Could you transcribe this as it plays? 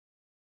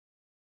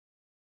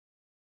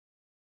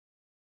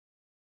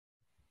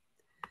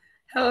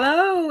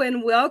Hello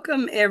and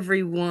welcome,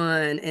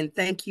 everyone. And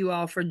thank you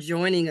all for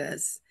joining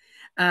us.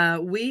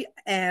 We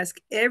ask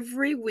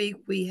every week,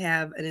 we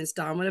have an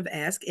installment of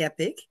Ask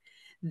Epic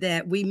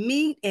that we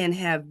meet and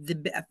have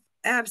the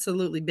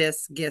absolutely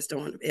best guest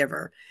on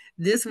ever.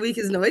 This week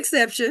is no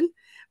exception.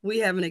 We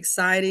have an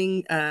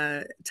exciting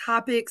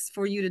topics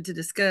for you to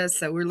discuss.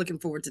 So we're looking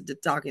forward to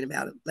talking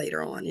about it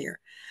later on here.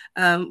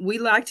 We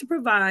like to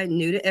provide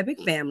new to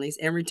Epic families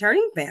and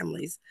returning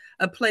families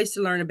a place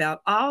to learn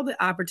about all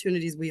the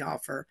opportunities we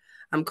offer.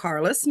 I'm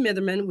Carla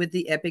Smitherman with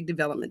the Epic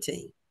Development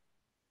Team.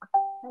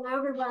 Hello,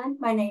 everyone.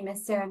 My name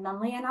is Sarah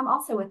Nunley, and I'm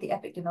also with the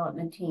Epic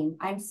Development Team.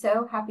 I'm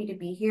so happy to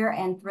be here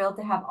and thrilled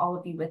to have all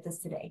of you with us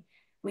today.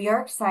 We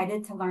are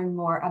excited to learn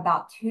more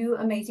about two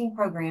amazing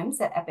programs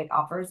that Epic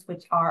offers,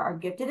 which are our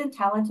Gifted and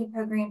Talented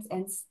programs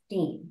and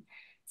STEAM.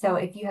 So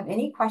if you have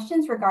any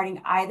questions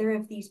regarding either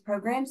of these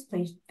programs,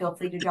 please feel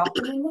free to drop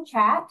them in the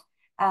chat.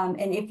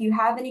 And if you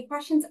have any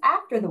questions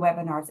after the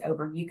webinar is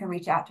over, you can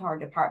reach out to our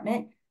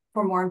department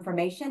for more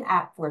information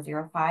at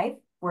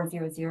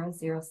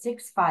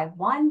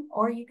 405-400-0651,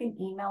 or you can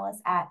email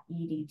us at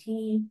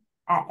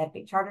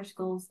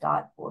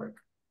edt@epiccharterschools.org.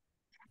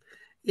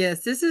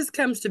 Yes,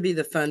 comes to be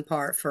the fun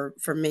part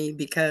for me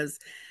because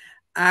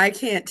I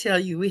can't tell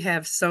you we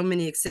have so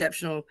many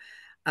exceptional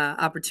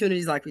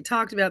opportunities like we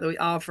talked about that we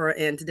offer,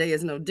 and today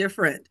is no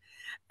different.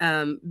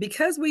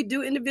 Because we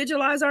do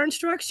individualize our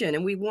instruction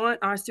and we want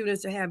our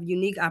students to have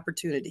unique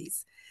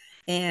opportunities.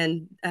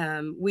 And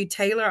we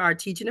tailor our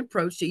teaching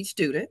approach to each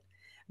student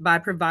by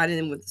providing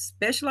them with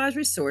specialized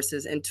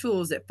resources and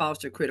tools that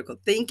foster critical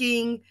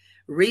thinking,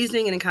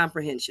 reasoning, and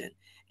comprehension.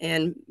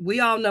 And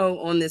we all know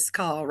on this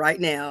call right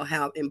now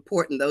how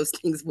important those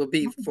things will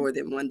be for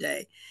them one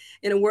day.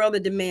 In a world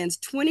that demands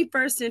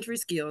 21st century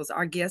skills,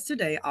 our guests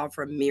today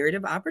offer a myriad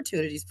of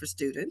opportunities for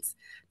students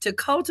to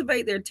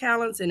cultivate their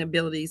talents and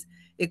abilities,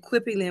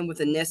 equipping them with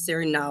the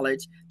necessary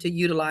knowledge to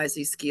utilize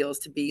these skills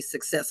to be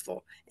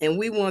successful. And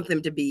we want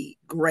them to be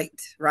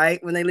great,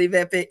 right? When they leave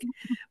Epic,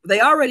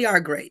 they already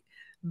are great,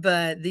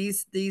 but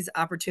these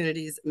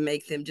opportunities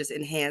make them just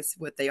enhance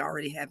what they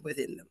already have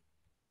within them.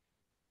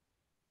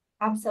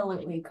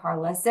 Absolutely,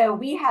 Carla. So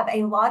we have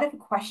a lot of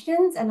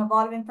questions and a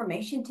lot of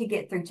information to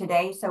get through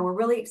today. So we're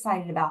really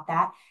excited about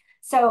that.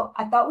 So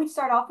I thought we'd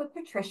start off with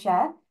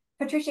Patricia.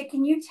 Patricia,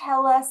 can you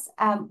tell us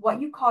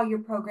what you call your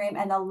program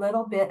and a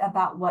little bit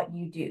about what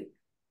you do?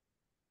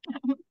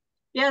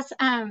 Yes,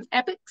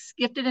 EPIC's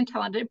Gifted and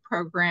Talented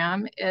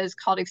program is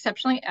called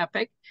Exceptionally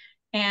Epic,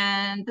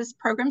 and this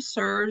program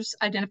serves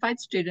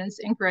identified students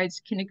in grades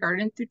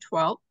kindergarten through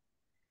 12th,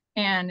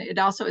 and it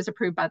also is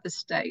approved by the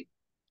state.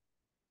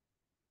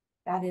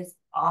 That is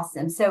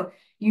awesome. So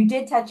you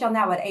did touch on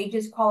that, what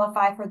ages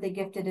qualify for the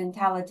Gifted and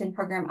Talented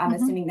program. I'm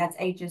assuming that's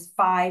ages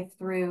 5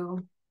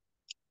 through.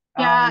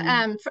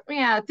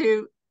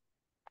 Through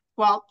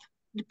 12th,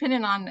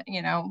 depending on,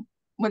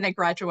 when they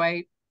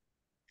graduate.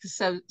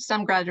 So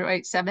some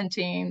graduate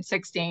 17,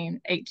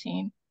 16,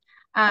 18.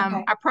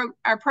 Okay.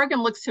 Our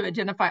program looks to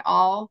identify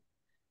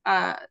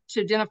and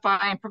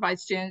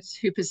provide students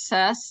who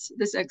possess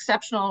this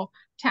exceptional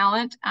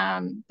talent,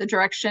 the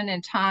direction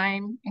and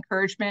time,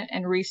 encouragement,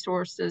 and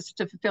resources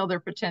to fulfill their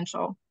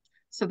potential.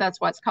 So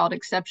that's why it's called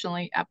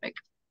Exceptionally Epic.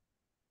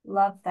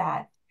 Love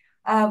that.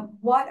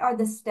 What are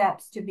the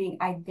steps to being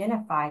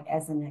identified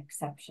as an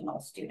exceptional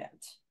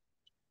student?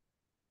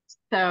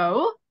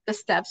 So the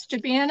steps to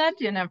being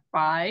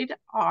identified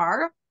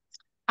are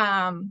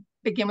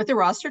begin with the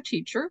roster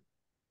teacher.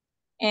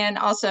 And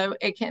also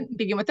it can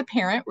begin with the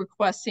parent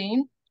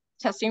requesting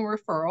testing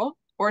referral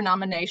or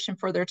nomination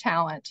for their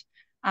talent.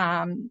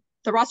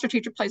 The roster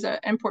teacher plays an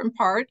important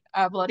part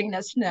of letting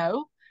us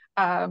know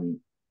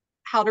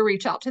how to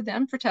reach out to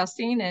them for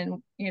testing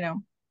and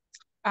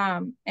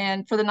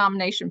for the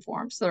nomination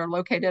forms that are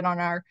located on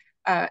our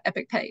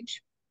EPIC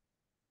page.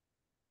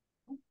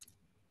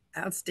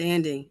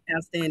 Outstanding.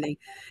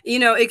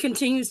 It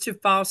continues to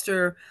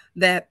foster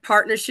that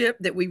partnership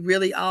that we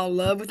really all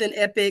love within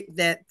Epic,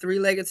 that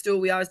three-legged stool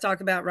we always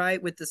talk about,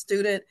 right? With the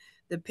student,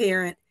 the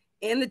parent,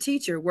 and the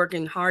teacher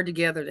working hard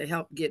together to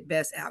help get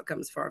best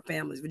outcomes for our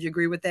families. Would you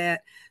agree with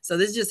that? So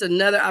this is just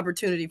another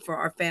opportunity for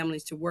our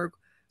families to work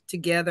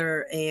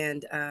together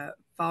and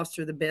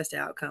foster the best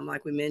outcome,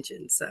 like we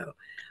mentioned. So,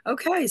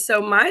 okay. So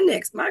my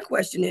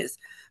question is,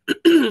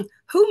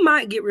 who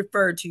might get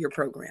referred to your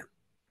program?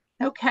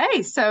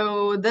 Okay,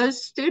 so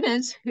those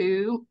students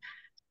who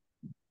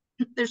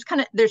there's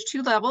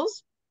two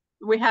levels.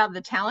 We have the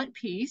talent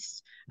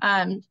piece.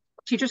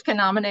 Teachers can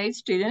nominate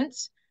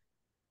students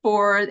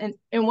for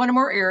in one or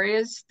more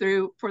areas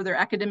for their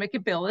academic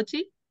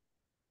ability,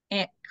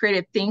 and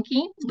creative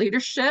thinking,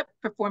 leadership,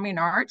 performing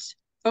arts,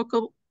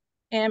 vocal,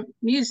 and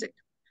music.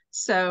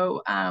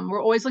 So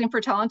we're always looking for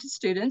talented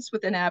students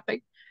within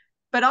EPIC,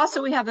 but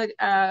also we have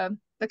the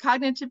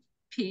cognitive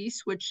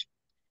piece, which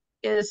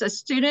is a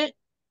student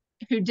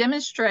who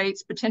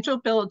demonstrates potential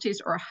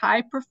abilities or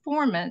high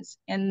performance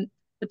in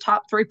the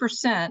top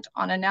 3%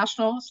 on a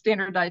national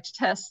standardized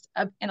test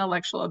of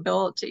intellectual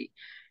ability.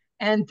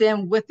 And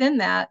then within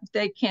that,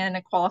 they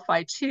can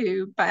qualify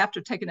too by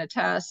after taking a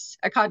test,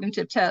 a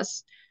cognitive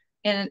test,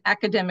 and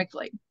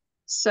academically.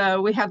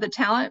 So we have the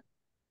talent,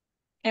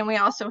 and we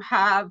also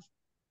have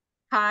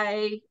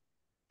high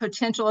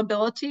potential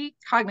ability,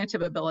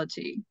 cognitive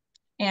ability.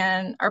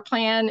 And our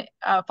plan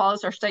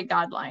follows our state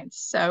guidelines.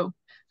 So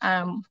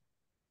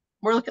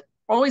we're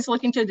always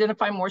looking to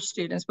identify more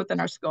students within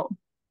our school.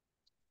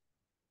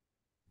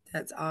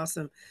 That's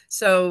awesome.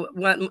 So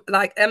what,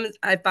 like,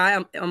 if I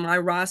am on my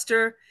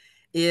roster,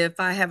 if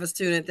I have a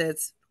student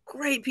that's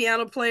great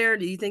piano player,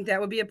 do you think that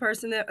would be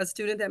a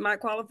student that might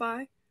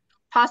qualify?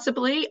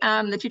 Possibly,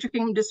 the teacher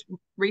can just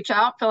reach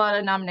out, fill out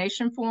a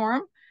nomination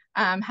form,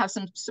 have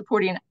some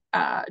supporting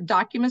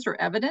documents or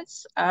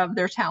evidence of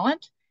their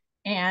talent,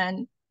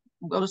 and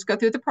we'll just go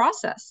through the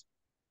process.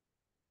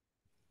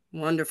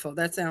 Wonderful.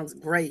 That sounds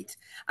great.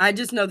 I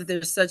just know that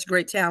there's such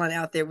great talent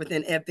out there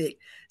within Epic.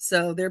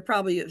 So there are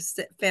probably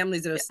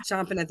families that are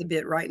chomping at the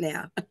bit right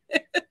now,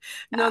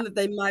 knowing that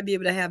they might be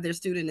able to have their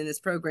student in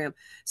this program.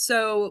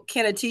 So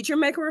can a teacher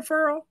make a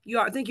referral?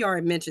 I think you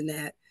already mentioned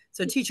that.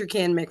 So a teacher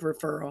can make a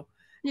referral.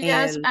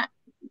 Yes, And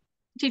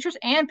teachers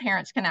and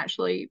parents can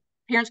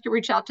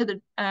reach out to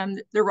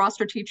the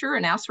roster teacher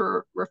and ask for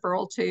a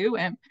referral too.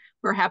 And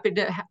we're happy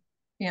to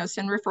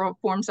send referral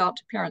forms out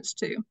to parents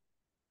too.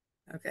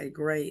 okay,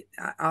 great.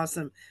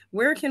 Awesome.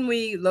 Where can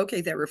we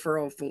locate that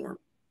referral form?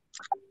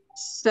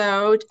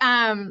 So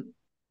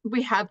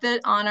we have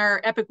that on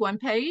our Epic One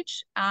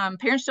page.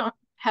 Parents don't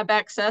have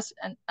access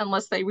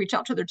unless they reach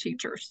out to their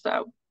teachers.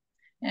 So,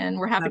 and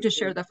we're happy to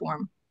share the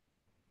form.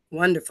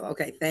 Wonderful.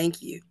 Okay,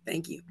 thank you.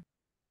 Thank you.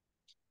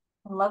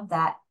 I love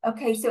that.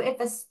 Okay, so if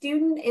a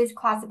student is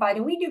classified,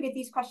 and we do get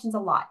these questions a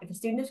lot, if a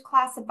student is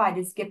classified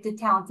as gifted,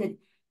 talented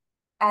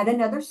at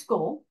another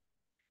school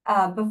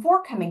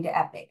before coming to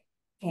Epic,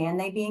 can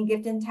they be in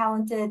gifted and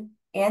talented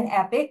in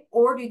Epic,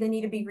 or do they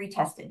need to be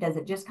retested? Does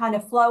it just kind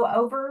of flow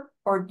over,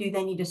 or do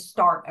they need to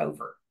start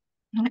over?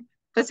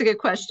 That's a good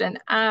question.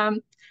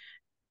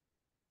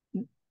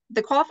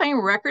 The qualifying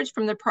records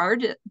from the prior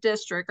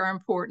district are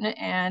important,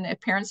 and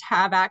if parents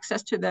have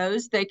access to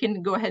those, they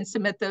can go ahead and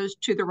submit those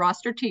to the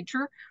roster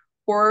teacher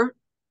or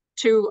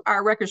to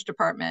our records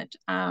department.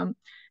 And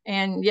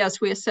yes,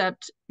 we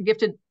accept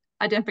gifted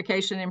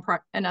identification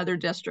in other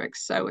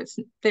districts, so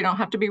they don't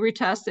have to be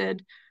retested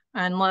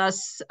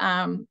unless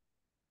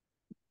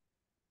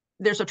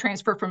there's a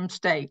transfer from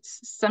states.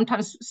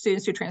 Sometimes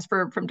students who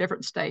transfer from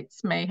different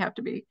states may have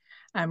to be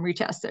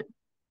retested.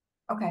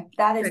 Okay,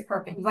 that is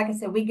perfect. Like I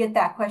said, we get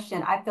that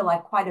question, I feel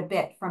like, quite a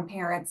bit from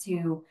parents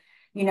who,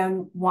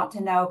 want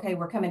to know, okay,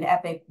 we're coming to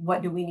Epic,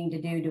 what do we need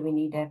to do? Do we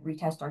need to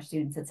retest our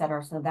students, et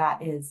cetera? So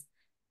that is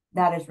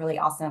really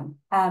awesome.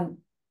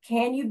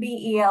 Can you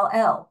be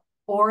ELL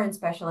or in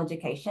special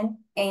education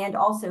and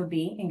also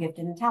be in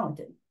gifted and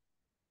talented?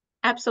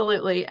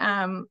 Absolutely.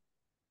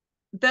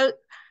 The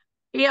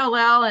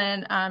ELL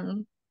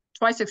and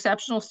twice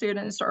exceptional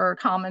students are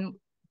common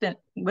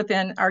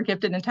within our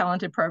gifted and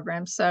talented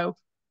program. So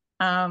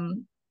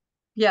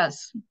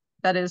yes,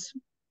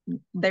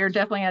 they're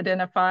definitely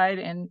identified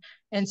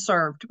and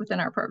served within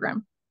our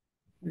program.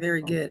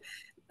 Very good.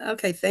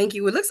 Okay, thank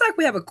you. It looks like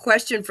we have a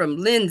question from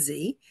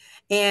Lindsay,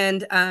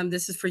 and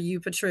this is for you,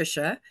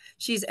 Patricia.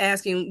 She's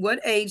asking,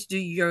 what age do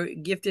your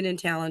gifted and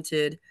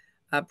talented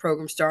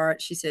program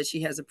start? She says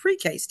she has a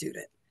pre-K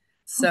student.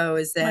 So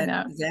is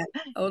that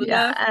old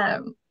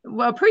enough?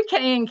 Well,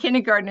 pre-K and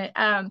kindergarten,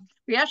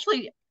 we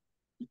actually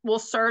will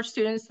serve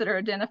students that are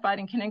identified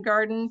in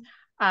kindergarten,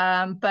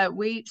 but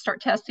we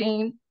start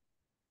testing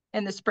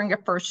in the spring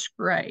of first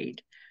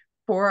grade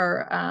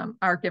for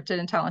our gifted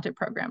and talented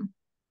program.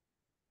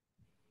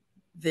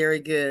 Very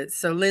good.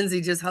 So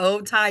Lindsay, just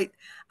hold tight.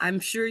 I'm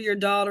sure your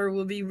daughter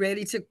will be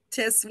ready to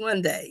test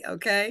one day.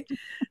 Okay.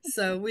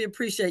 So we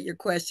appreciate your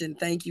question.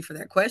 Thank you for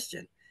that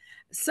question.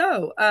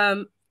 So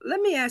let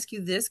me ask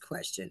you this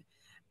question.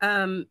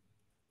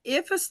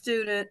 If a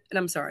student, and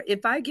I'm sorry,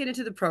 if I get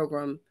into the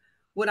program,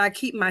 would I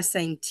keep my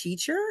same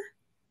teacher?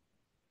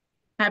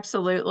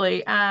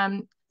 Absolutely.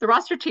 The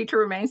roster teacher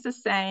remains the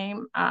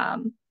same.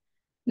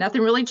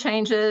 Nothing really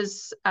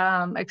changes.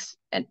 And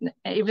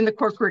even the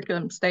core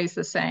curriculum stays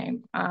the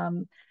same.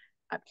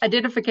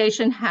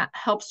 Identification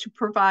helps to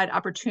provide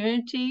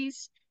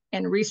opportunities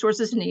and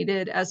resources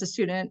needed as a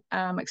student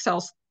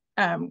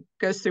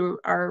goes through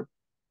our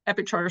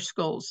Epic Charter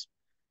schools.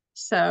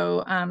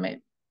 So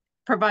it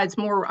provides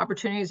more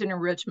opportunities and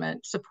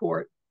enrichment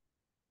support.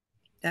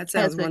 That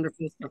sounds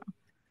wonderful.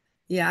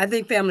 Yeah, I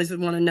think families would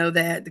want to know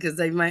that because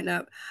they might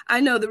not. I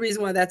know the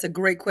reason why that's a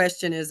great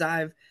question is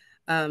I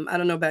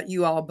don't know about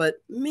you all, but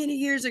many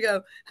years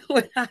ago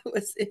when I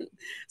was in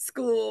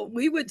school,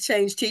 we would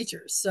change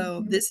teachers.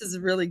 So this is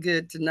really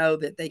good to know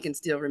that they can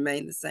still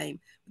remain the same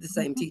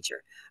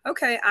teacher.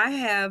 Okay, I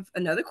have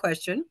another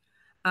question.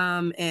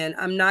 And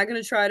I'm not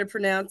going to try to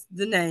pronounce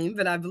the name,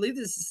 but I believe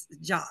this is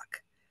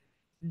Jock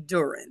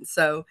Duran.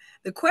 So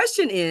the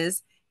question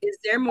is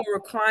there more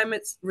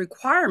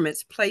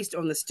requirements placed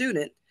on the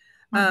student?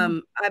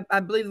 I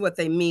believe what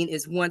they mean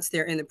is once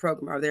they're in the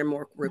program, are there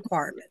more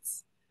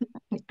requirements?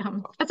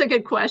 That's a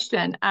good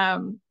question.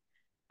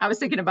 I was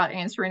thinking about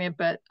answering it,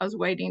 but I was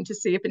waiting to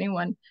see if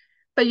anyone.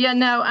 But yeah,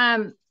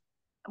 no.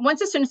 Once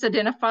the student's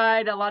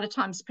identified, a lot of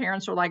times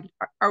parents are like,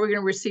 "Are we going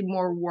to receive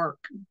more work?"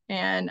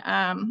 And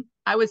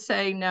I would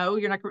say no.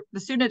 You're not. The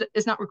student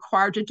is not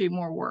required to do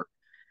more work.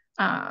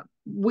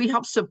 We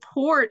help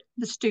support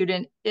the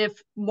student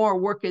if more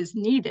work is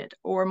needed,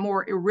 or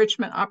more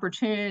enrichment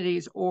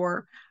opportunities,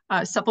 or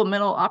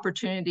supplemental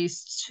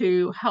opportunities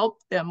to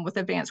help them with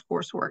advanced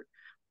coursework.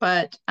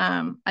 But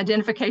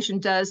identification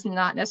does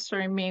not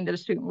necessarily mean that a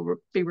student will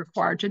be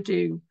required to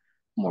do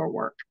more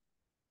work.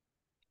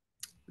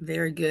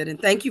 Very good. And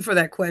thank you for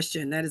that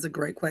question. That is a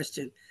great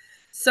question.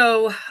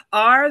 So,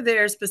 are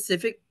there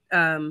specific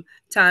times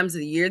of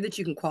the year that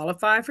you can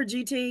qualify for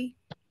GT?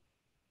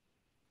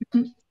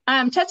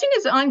 Testing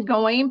is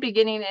ongoing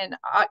beginning in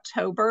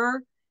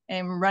October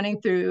and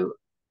running through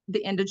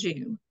the end of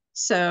June.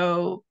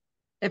 So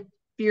if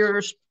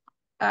you're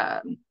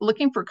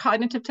looking for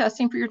cognitive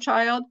testing for your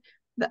child,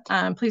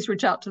 please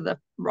reach out to the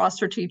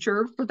roster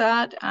teacher for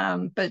that.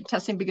 But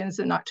testing begins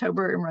in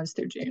October and runs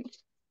through June.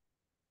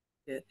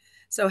 Good.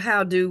 So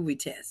how do we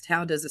test?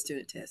 How does a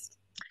student test?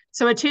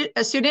 So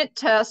a student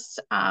tests,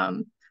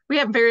 we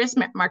have various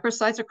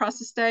microsites across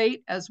the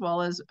state, as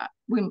well as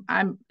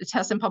I'm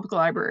testing public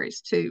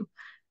libraries to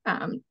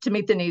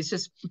meet the needs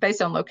just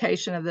based on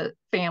location of the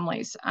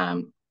families.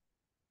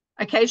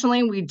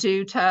 Occasionally, we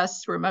do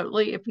test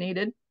remotely if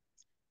needed.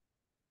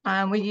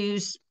 We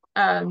use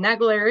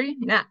Naglary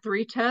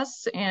NAT3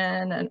 tests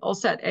and an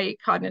OLSAT 8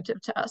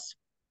 cognitive test.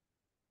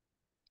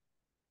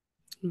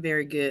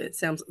 Very good.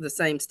 Sounds the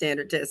same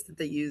standard test that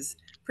they use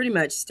pretty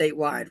much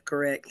statewide,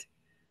 correct?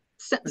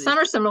 Some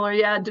are similar,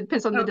 yeah. It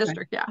depends on the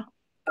district, yeah.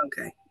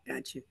 Okay,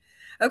 got you.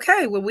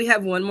 Okay, well, we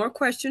have one more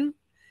question.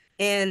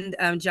 And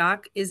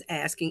Jock is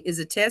asking, is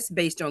a test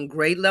based on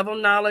grade level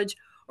knowledge,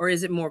 or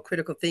is it more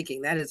critical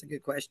thinking? That is a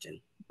good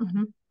question.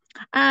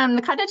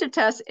 The cognitive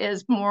test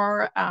is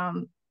more,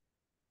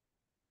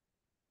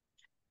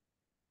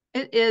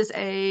 it's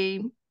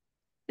a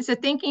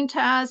thinking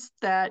test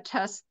that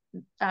tests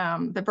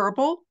the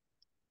verbal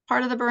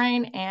part of the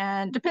brain,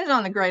 and depends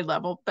on the grade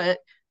level, but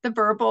the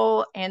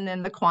verbal and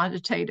then the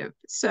quantitative.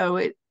 So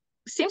it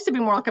seems to be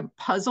more like a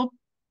puzzle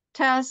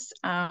test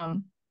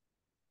than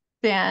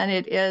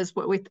it is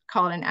what we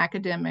call an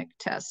academic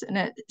test, and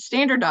it's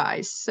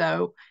standardized.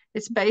 So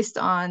it's based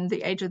on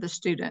the age of the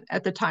student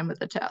at the time of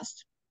the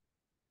test.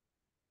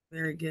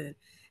 Very good.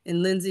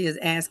 And Lindsay is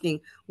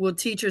asking, will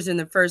teachers in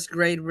the first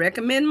grade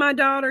recommend my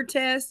daughter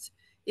test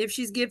if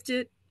she's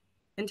gifted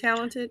and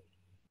talented?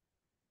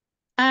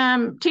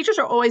 Teachers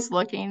are always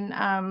looking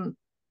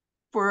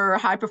for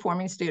high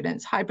performing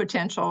students, high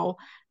potential,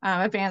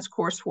 advanced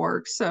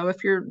coursework. So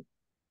if your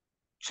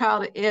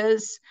child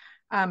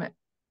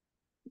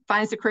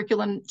finds the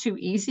curriculum too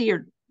easy,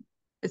 or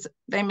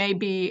they may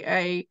be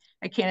a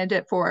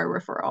candidate for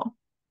a referral.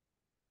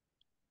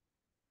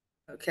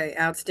 Okay,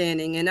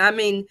 outstanding. And I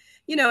mean,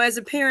 as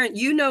a parent,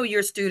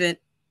 your student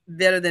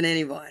better than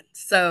anyone.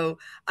 So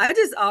I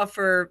just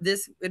offer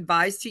this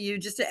advice to you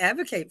just to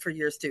advocate for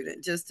your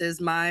student, just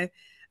as I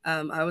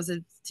was a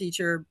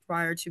teacher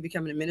prior to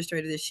becoming an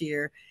administrator this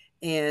year.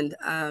 And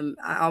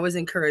I always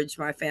encourage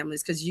my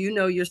families, because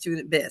your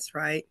student best,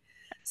 right?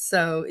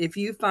 So if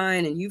you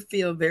find and you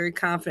feel very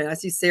confident, I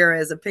see Sarah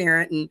as a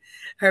parent, and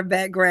her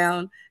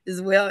background as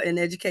well in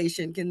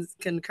education can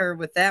concur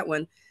with that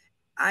one.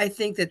 I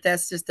think that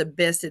that's just the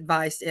best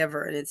advice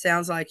ever. And it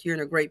sounds like you're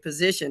in a great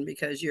position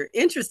because you're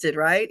interested,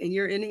 right? And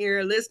you're in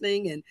here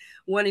listening and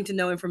wanting to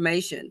know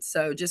information.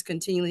 So just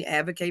continually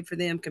advocate for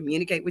them,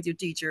 communicate with your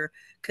teacher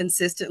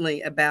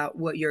consistently about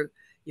what your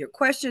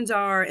questions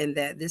are, and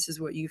that this is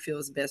what you feel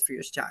is best for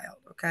your child.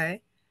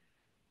 Okay.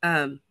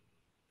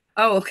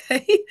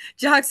 Okay.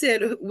 Jock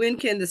said, when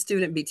can the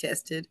student be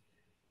tested?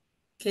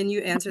 Can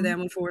you answer that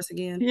one for us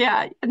again?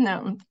 Yeah,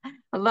 no,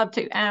 I'd love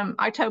to.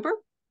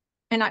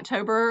 In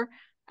October,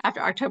 after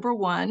October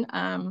 1,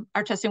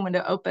 our testing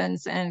window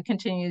opens and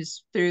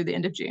continues through the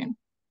end of June.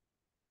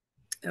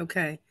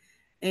 Okay.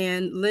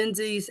 And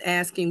Lindsay's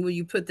asking, will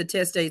you put the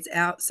test dates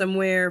out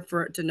somewhere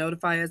to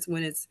notify us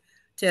when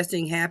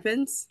testing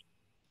happens?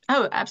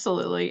 Oh,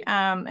 absolutely.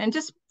 And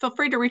just feel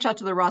free to reach out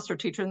to the roster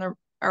teacher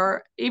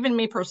or even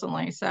me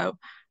personally. So,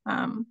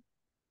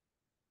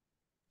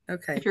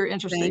 okay, if you're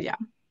interested, yeah.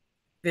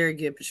 Very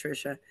good,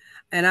 Patricia.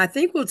 And I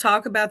think we'll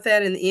talk about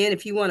that in the end.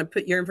 If you want to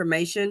put your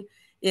information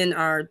in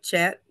our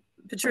chat,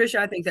 Patricia,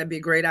 I think that'd be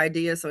a great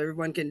idea, so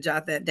everyone can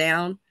jot that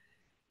down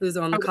who's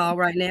on the call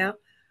right now.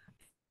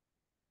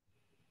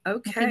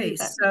 Okay,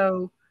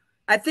 so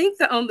I think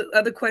the only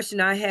other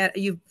question I had,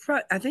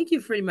 I think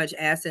you've pretty much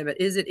asked it,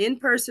 but is it in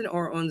person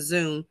or on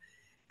Zoom?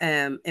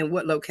 And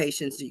what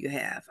locations do you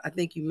have? I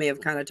think you may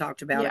have kind of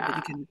talked about it, but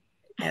you can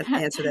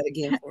answer that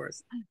again for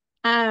us.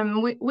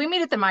 We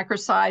meet at the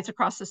microsites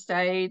across the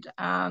state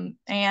and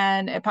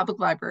at public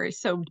libraries.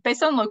 So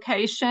based on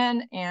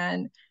location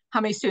and how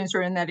many students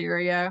are in that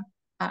area,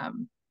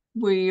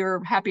 we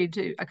are happy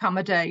to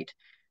accommodate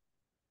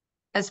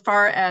as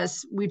far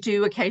as we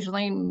do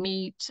occasionally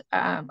meet,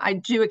 I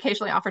do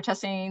occasionally offer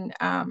testing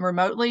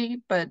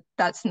remotely, but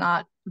that's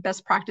not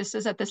best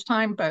practices at this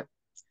time, but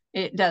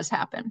it does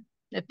happen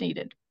if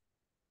needed.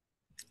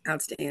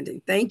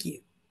 Outstanding. Thank you.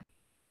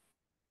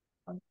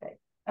 Okay,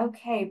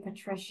 okay,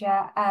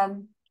 Patricia.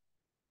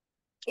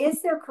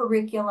 Is their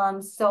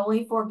curriculum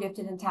solely for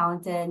gifted and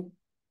talented,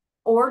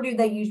 or do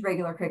they use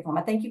regular curriculum?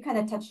 I think you kind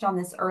of touched on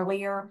this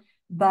earlier,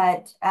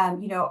 but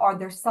you know, are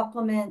there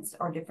supplements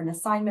or different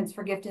assignments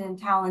for gifted and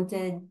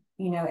talented,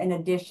 you know, in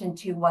addition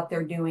to what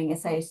they're doing?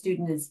 Say a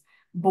student is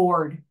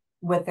bored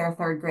with their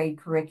third grade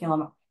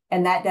curriculum,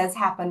 and that does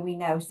happen, we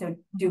know. So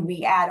do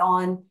we add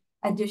on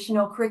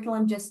additional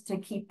curriculum just to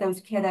keep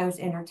those kiddos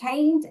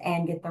entertained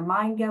and get their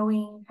mind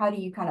going? How do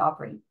you kind of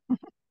operate?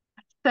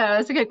 So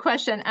that's a good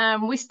question.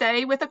 We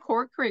stay with a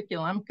core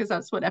curriculum because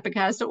that's what EPIC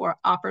has to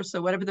offer.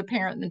 So whatever the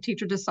parent and the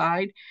teacher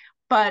decide.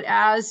 But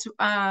as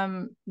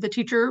the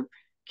teacher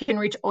can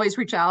always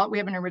reach out, we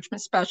have an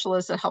enrichment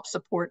specialist that helps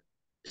support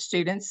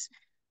students.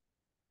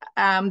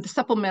 The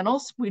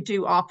supplementals we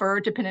do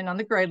offer, depending on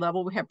the grade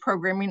level, we have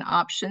programming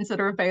options that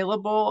are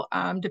available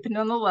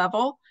depending on the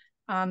level.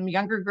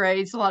 Younger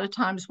grades, a lot of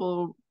times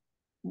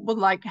would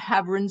like to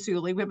have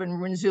Renzulli. We have a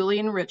Renzulli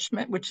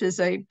enrichment, which is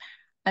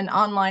an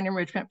online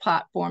enrichment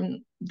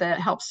platform that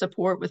helps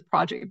support with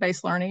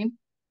project-based learning.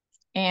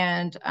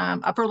 And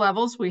upper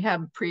levels, we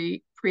have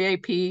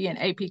pre-AP and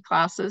AP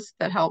classes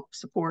that help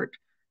support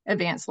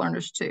advanced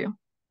learners too.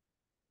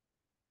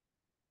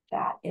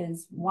 That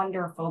is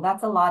wonderful.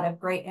 That's a lot of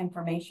great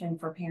information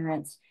for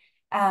parents.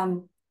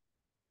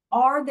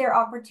 Are there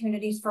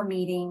opportunities for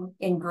meeting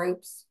in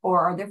groups,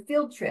 or are there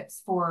field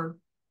trips for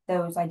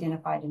those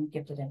identified and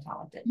gifted and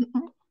talented?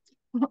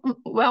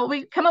 Well,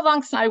 we come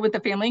alongside with the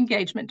family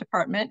engagement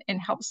department and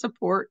help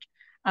support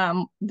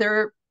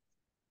their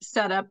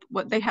setup,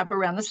 what they have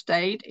around the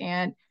state.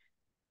 And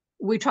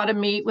we try to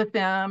meet with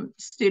them,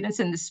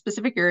 students in the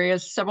specific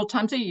areas, several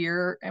times a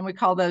year. And we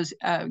call those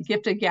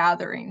gifted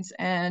gatherings.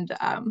 And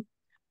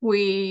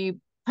we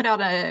put out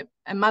a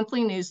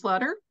monthly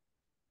newsletter,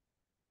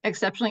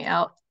 Exceptionally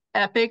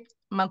EPIC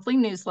monthly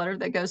newsletter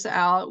that goes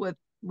out with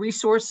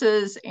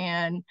resources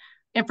and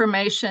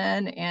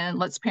information and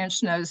lets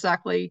parents know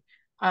exactly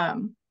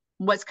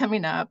what's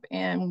coming up.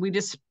 And we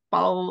just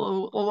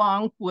follow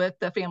along with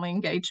the family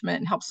engagement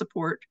and help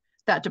support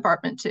that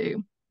department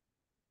too.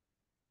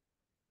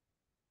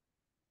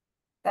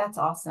 That's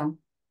awesome.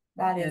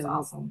 That is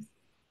awesome.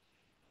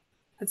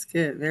 That's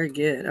good. Very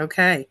good.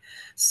 Okay.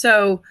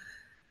 So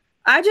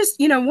I just,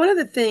 one of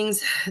the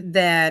things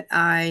that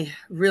I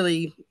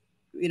really,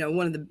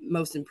 one of the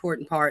most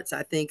important parts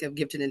I think of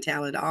gifted and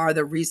talented are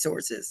the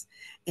resources.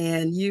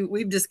 And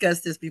we've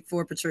discussed this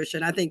before, Patricia,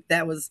 and I think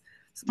that was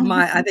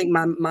I think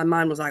my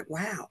mind was like,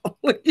 wow,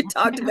 when you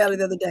talked about it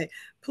the other day.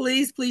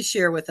 Please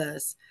share with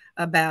us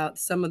about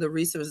some of the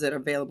resources that are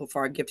available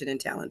for our gifted and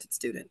talented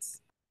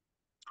students.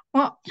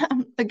 Well,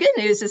 the good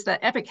news is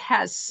that EPIC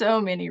has so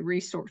many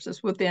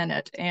resources within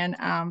it. And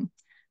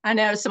I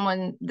know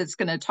someone that's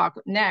going to talk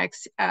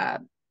next,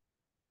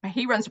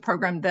 he runs a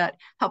program that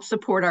helps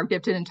support our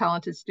gifted and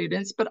talented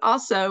students, but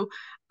also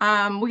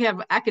we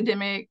have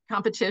academic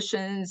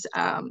competitions,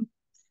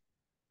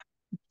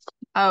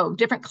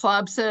 different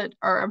clubs that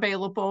are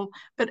available.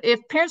 But if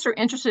parents are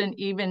interested in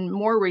even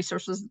more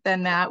resources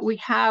than that, we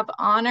have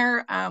on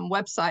our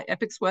website,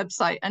 EPIC's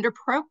website, under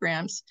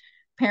programs,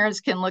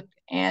 parents can look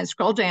and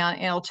scroll down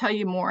and it'll tell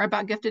you more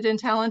about gifted and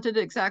talented,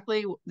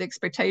 exactly the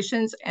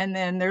expectations. And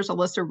then there's a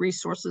list of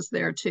resources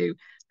there too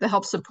that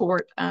help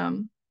support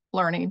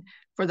learning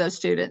for those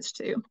students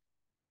too.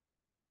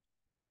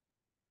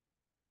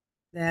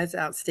 That's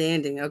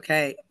outstanding.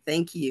 Okay,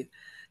 thank you.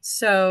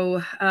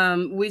 So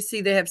we see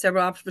they have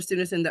several options for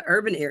students in the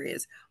urban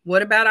areas.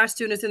 What about our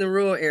students in the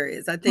rural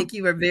areas? I think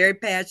you were very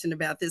passionate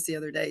about this the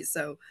other day.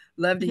 So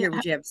love to hear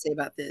what you have to say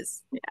about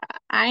this. Yeah,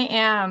 I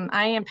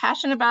am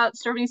passionate about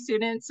serving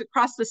students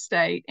across the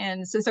state.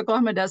 And since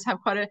Oklahoma does have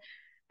quite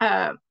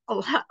a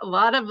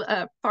lot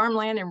of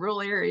farmland and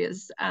rural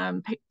areas,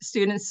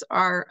 students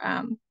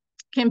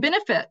can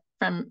benefit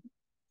from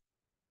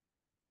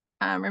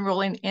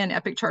enrolling in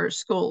EPIC charter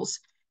schools.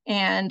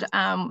 And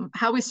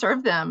how we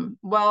serve them,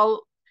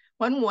 well,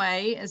 one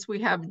way is we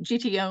have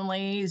GT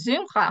only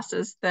Zoom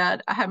classes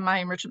that I have my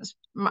enrichment,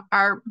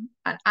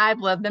 I've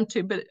loved them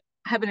too, but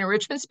I have an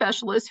enrichment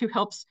specialist who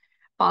helps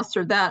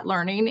foster that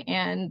learning,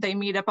 and they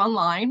meet up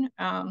online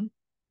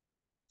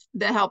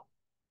that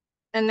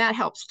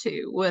helps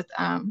too with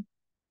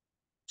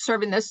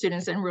serving those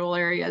students in rural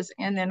areas.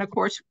 And then of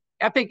course,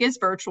 EPIC is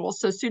virtual,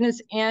 so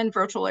students in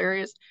virtual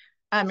areas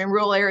in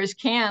rural areas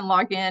can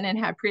log in and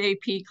have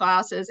pre-AP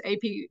classes,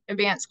 AP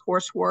advanced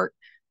coursework,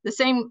 the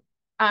same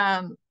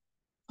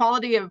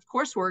quality of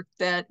coursework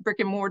that brick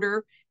and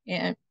mortar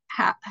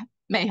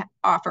may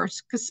offer,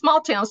 because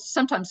small towns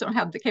sometimes don't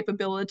have the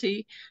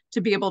capability to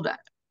be able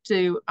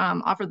to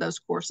offer those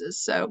courses.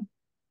 So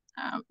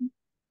I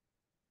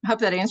hope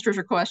that answers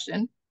your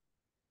question.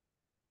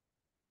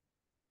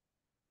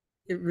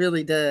 It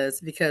really does,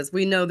 because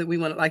we know that we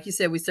want to, like you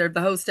said, we serve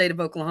the whole state of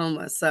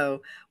Oklahoma.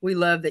 So we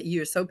love that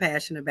you're so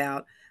passionate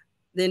about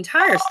the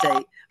entire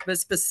state, but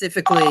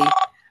specifically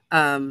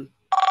um,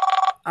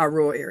 our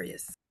rural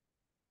areas.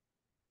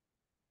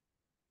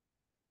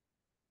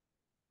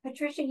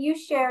 Patricia, you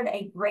shared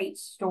a great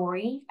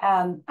story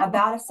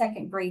about a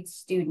second grade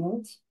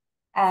student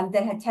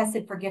that had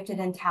tested for gifted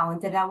and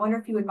talented. I wonder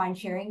if you would mind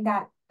sharing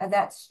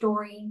that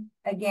story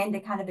again to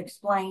kind of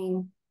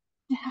explain.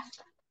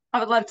 I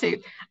would love to.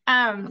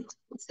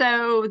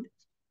 So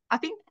I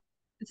think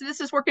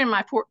this is working in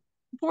my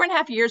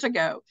 4.5 years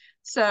ago.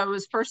 So I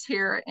was first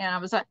here, and I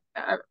was at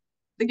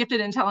the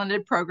Gifted and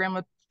Talented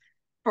program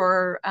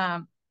for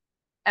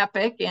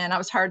EPIC, and I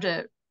was hired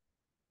to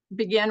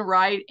begin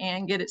right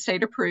and get it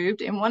state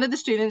approved. And one of the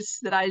students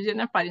that I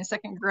identified in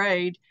second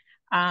grade,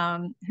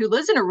 who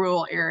lives in a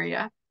rural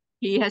area,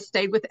 he has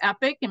stayed with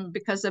EPIC, and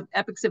because of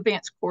EPIC's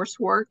advanced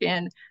coursework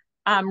and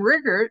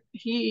rigor,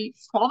 he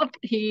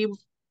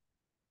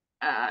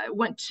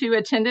went to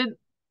attended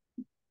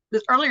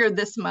earlier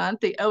this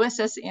month the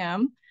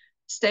OSSM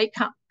state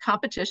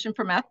competition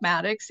for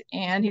mathematics,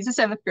 and he's a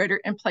seventh grader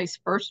and placed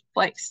first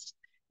place.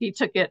 He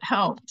took it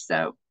home.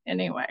 So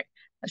anyway,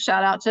 a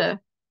shout out to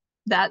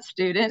that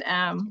student.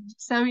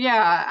 So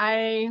yeah,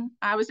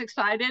 I was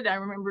excited. I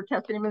remember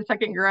testing him in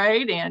second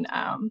grade, and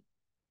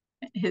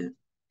his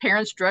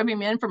parents drove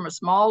him in from a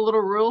small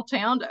little rural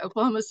town to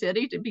Oklahoma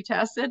City to be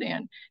tested,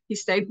 and he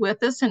stayed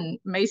with us, and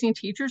amazing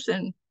teachers,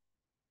 and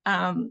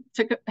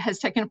has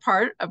taken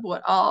part of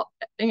what all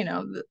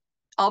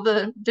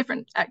the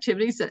different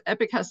activities that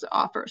EPIC has to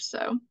offer.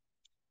 So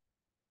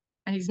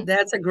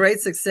that's a great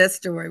success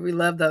story. We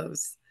love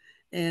those,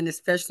 and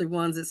especially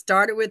ones that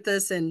started with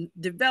us and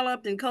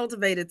developed and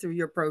cultivated through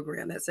your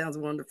program. That sounds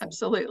wonderful.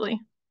 Absolutely.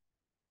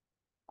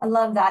 I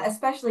love that,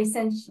 especially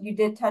since you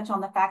did touch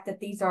on the fact that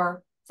these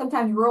are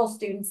sometimes rural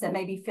students that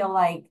maybe feel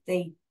like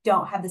they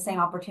don't have the same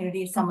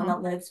opportunity as someone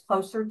that lives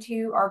closer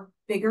to our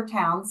bigger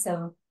towns.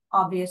 So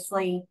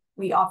obviously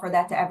we offer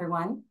that to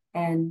everyone,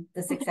 and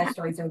the success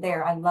stories are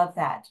there. I love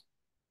that.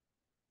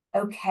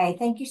 Okay,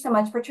 thank you so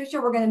much,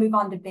 Patricia. We're going to move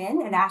on to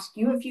Ben and ask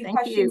you a few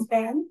questions,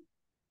 Ben.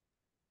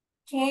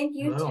 Can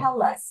you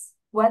tell us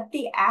what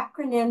the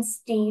acronym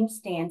STEAM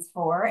stands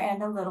for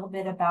and a little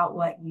bit about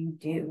what you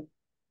do?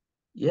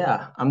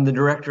 Yeah, I'm the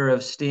director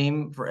of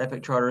STEAM for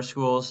EPIC Charter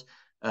Schools.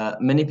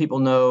 Many people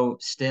know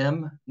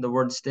STEM, the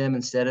word STEM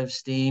instead of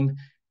STEAM,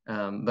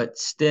 but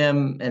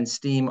STEM and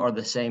STEAM are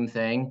the same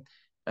thing.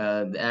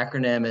 The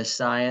acronym is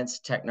science,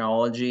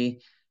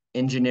 technology,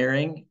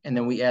 engineering, and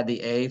then we add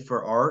the A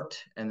for art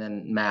and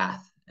then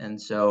math.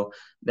 And so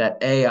that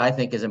A, I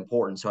think, is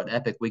important. So at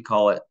EPIC, we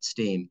call it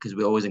STEAM because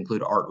we always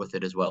include art with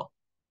it as well.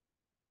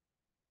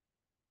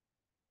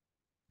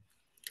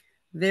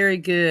 Very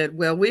good.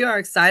 Well, we are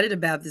excited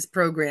about this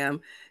program.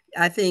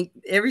 I think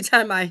every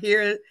time I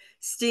hear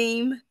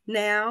STEAM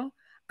now,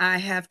 I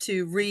have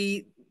to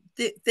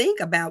think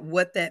about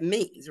what that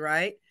means,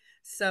 right?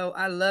 So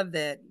I love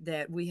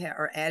that we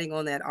are adding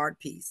on that art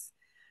piece.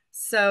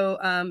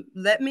 So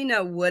let me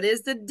know, what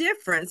is the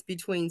difference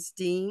between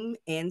STEAM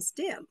and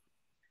STEM?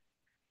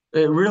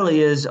 It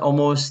really is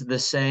almost the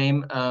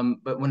same,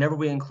 but whenever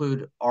we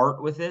include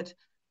art with it,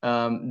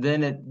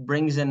 then it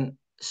brings in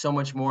so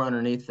much more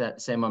underneath that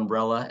same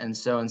umbrella. And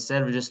so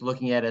instead of just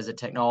looking at it as a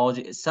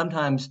technology,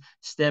 sometimes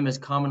STEM is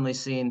commonly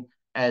seen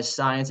as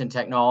science and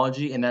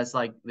technology, and that's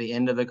like the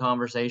end of the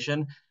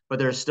conversation, but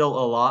there's still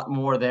a lot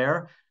more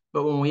there.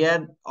 But when we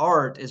add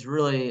art, it's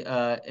really,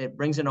 it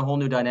brings in a whole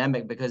new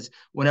dynamic, because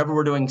whenever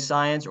we're doing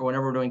science or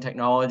whenever we're doing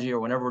technology or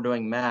whenever we're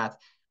doing math,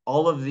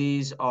 all of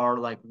these are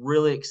like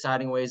really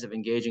exciting ways of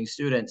engaging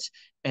students.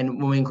 And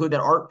when we include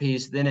that art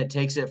piece, then it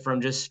takes it from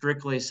just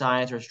strictly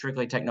science or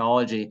strictly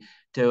technology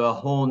to a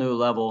whole new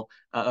level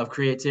of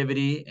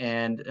creativity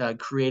and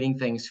creating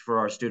things for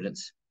our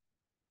students.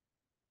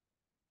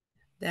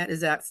 That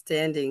is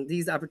outstanding.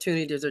 These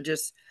opportunities are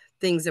just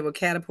things that will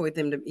catapult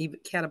them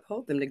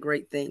to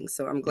great things.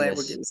 So I'm glad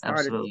we're getting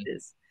started with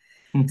this.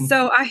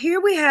 So I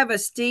hear we have a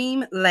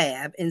STEAM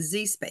lab in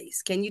Z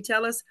Space. Can you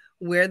tell us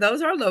where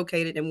those are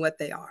located and what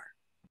they are?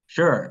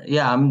 Sure.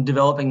 Yeah, I'm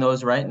developing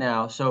those right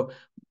now. So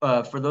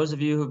for those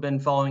of you who've been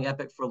following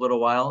EPIC for a little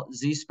while,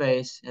 Z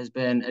Space has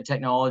been a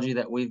technology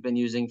that we've been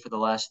using for the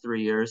last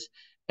 3 years.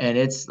 And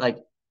it's like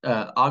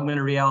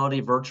augmented reality,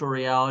 virtual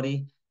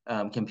reality,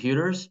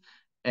 computers.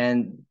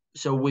 And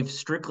so we've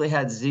strictly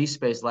had Z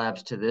Space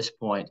labs to this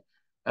point.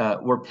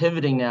 We're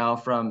pivoting now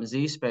from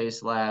Z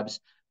Space labs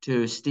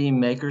to STEAM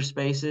maker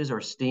spaces, or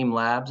STEAM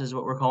labs is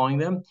what we're calling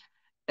them.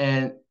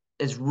 And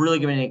it's really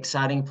going to be an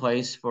exciting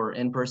place for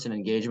in-person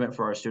engagement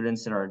for our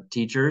students and our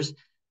teachers.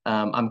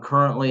 I'm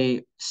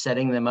currently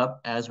setting them up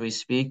as we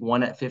speak,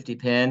 one at 50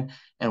 Penn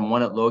and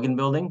one at Logan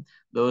Building.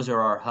 Those are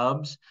our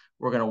hubs.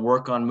 We're going to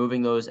work on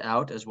moving those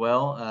out as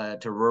well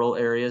to rural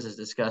areas, as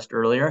discussed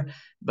earlier.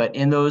 But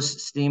in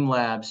those STEAM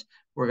labs,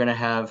 we're going to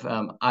have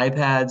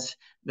iPads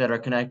that are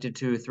connected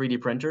to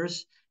 3D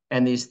printers.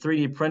 And these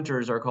 3D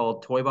printers are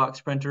called toy box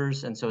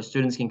printers. And so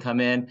students can come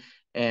in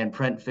and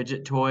print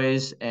fidget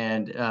toys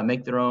and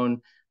make their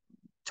own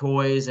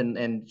toys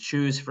and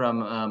choose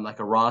from like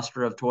a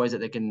roster of toys that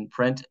they can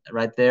print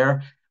right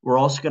there. We're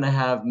also going to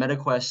have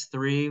MetaQuest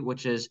 3,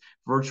 which is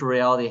virtual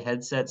reality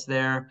headsets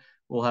there.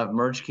 We'll have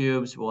Merge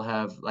Cubes. We'll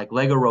have like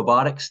Lego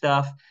robotic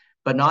stuff,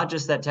 but not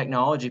just that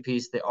technology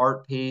piece, the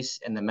art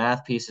piece and the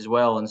math piece as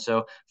well. And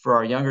so for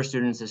our younger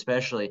students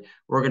especially,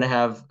 we're going to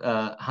have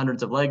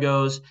hundreds of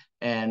Legos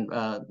and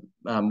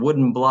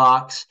wooden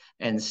blocks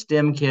and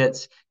STEM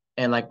kits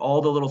and like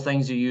all the little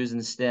things you use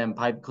in STEM,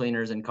 pipe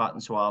cleaners and cotton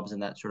swabs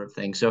and that sort of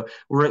thing. So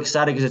we're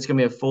excited because it's going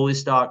to be a fully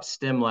stocked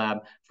STEM lab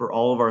for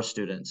all of our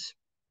students.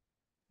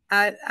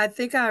 I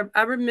think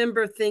I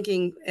remember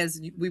thinking, as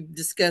we've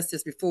discussed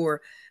this before,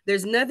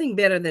 there's nothing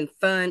better than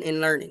fun and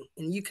learning.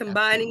 And you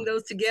combining Absolutely.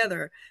 those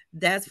together,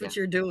 that's Yeah. what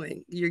you're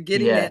doing. You're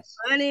getting that Yes.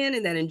 fun in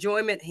and that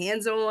enjoyment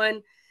hands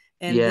on,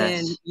 and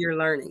then Yes. you're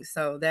learning.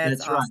 So that's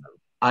That's right. awesome.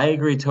 I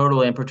agree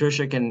totally. And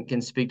Patricia can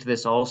speak to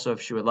this also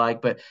if she would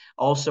like. But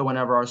also,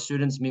 whenever our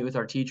students meet with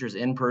our teachers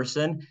in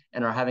person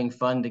and are having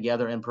fun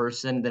together in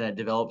person, then it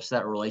develops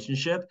that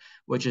relationship,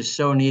 which is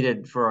so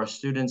needed for our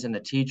students and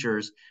the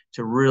teachers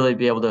to really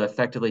be able to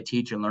effectively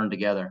teach and learn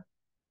together.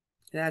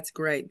 That's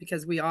great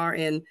because we are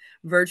in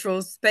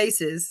virtual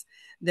spaces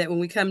that when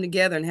we come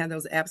together and have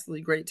those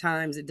absolutely great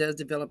times, it does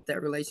develop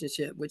that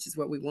relationship, which is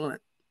what we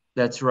want.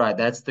 That's right.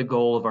 That's the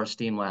goal of our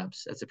STEAM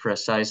labs. That's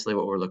precisely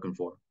what we're looking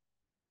for.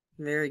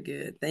 Very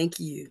good. Thank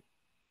you.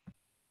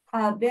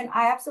 Ben,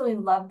 I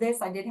absolutely love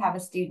this. I did have a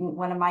student,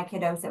 one of my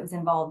kiddos that was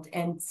involved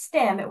in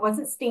STEM. It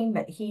wasn't STEAM,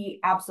 but he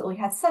absolutely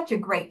had such a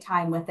great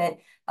time with it.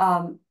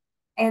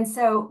 And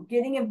so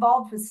getting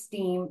involved with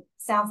STEAM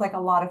sounds like a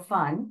lot of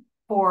fun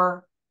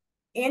for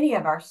any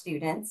of our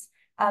students.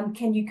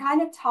 Can you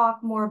kind of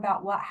talk more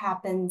about what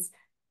happens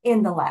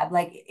in the lab?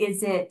 Like,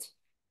 is it,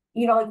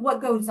 like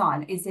what goes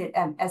on? Is it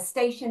a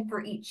station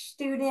for each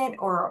student,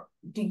 or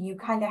do you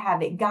kind of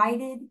have it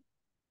guided?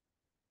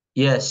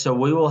 Yes, so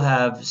we will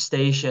have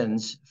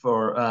stations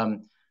for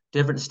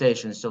different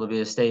stations. So there'll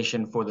be a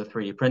station for the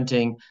 3D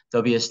printing.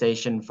 There'll be a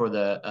station for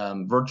the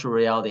virtual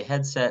reality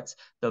headsets.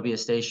 There'll be a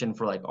station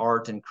for like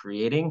art and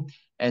creating.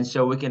 And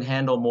so we can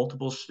handle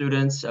multiple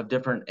students of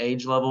different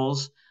age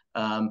levels.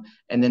 And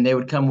then they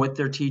would come with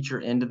their teacher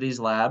into these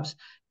labs.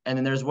 And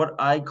then there's what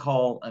I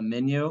call a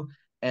menu.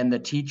 And the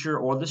teacher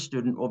or the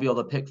student will be able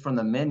to pick from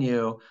the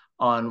menu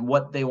on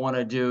what they want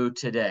to do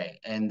today.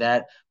 And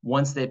that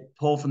once they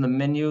pull from the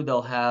menu,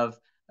 they'll have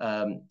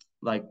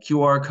like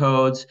QR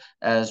codes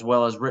as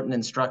well as written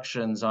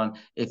instructions on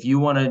if you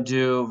want to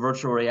do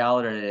virtual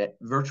reality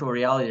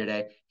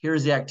today,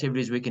 here's the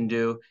activities we can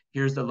do,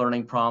 here's the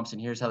learning prompts,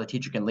 and here's how the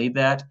teacher can lead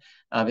that.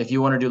 If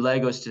you want to do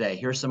Legos today,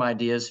 here's some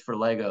ideas for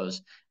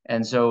Legos.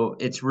 And so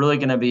it's really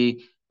going to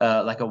be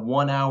like a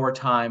 1 hour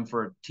time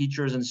for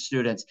teachers and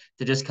students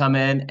to just come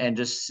in and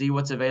just see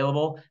what's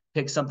available,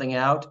 pick something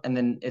out, and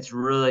then it's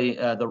really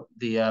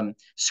the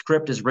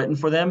script is written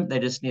for them. They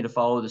just need to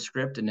follow the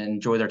script and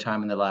enjoy their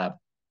time in the lab.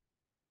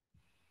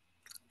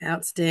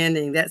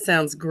 Outstanding. That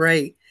sounds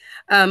great.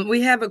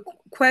 We have a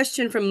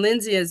question from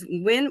Lindsay is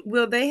when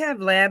will they have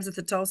labs at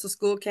the Tulsa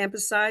School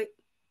campus site?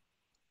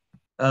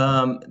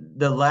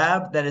 The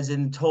lab that is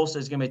in Tulsa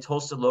is going to be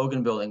Tulsa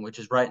Logan Building, which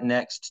is right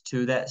next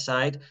to that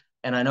site.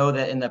 And I know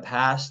that in the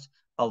past,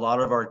 a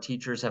lot of our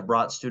teachers have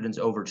brought students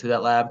over to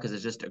that lab because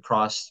it's just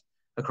across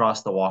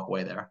the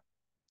walkway there.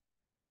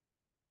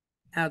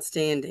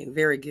 Outstanding.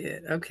 Very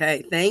good.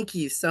 Okay. Thank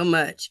you so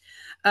much.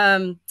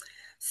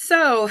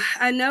 So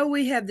I know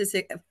we have this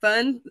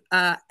fun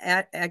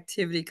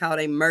activity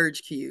called a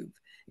merge cube.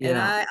 And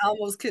Yeah. I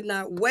almost could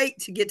not wait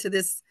to get to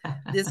this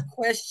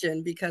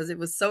question because it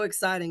was so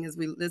exciting as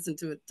we listened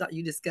to it.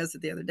 You discussed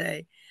it the other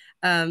day.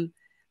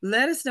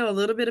 Let us know a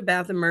little bit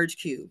about the merge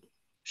cube.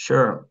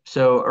 Sure.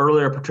 So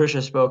earlier, Patricia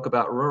spoke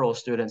about rural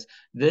students.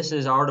 This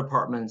is our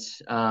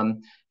department's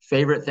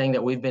favorite thing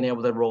that we've been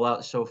able to roll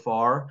out so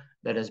far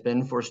that has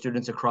been for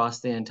students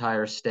across the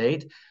entire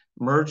state.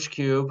 Merge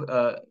Cube,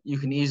 you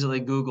can easily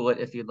Google it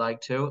if you'd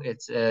like to.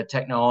 It's a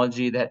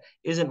technology that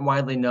isn't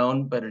widely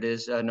known, but it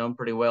is known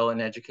pretty well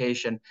in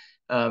education.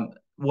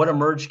 What a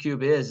Merge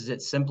Cube is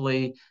it's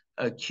simply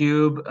a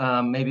cube,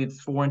 maybe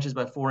 4 inches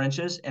by 4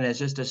 inches, and it's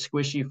just a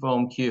squishy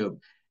foam cube.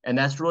 And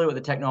that's really what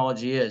the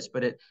technology is,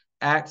 but it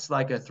acts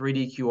like a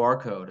 3D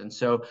QR code. And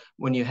so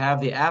when you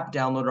have the app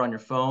downloaded on your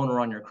phone or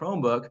on your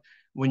Chromebook,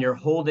 when you're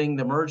holding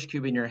the Merge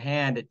Cube in your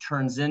hand, it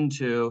turns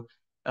into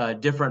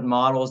different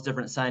models,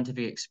 different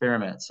scientific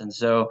experiments. And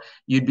so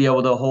you'd be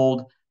able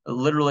to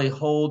literally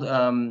hold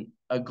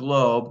a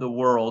globe, the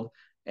world,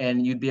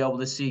 and you'd be able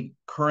to see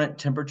current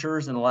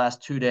temperatures in the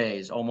last 2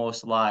 days,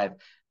 almost live.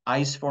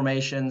 Ice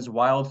formations,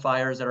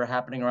 wildfires that are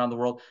happening around the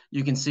world.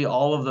 You can see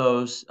all of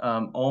those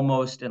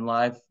almost in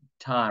live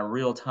time,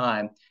 real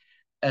time,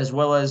 as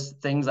well as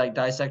things like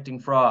dissecting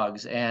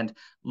frogs and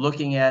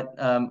looking at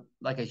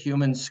like a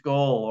human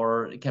skull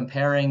or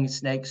comparing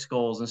snake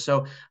skulls. And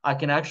so I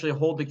can actually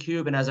hold the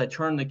cube, and as I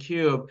turn the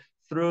cube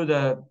through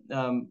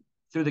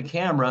the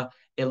camera,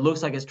 it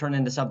looks like it's turned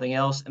into something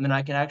else. And then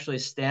I can actually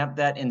stamp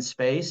that in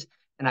space,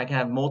 and I can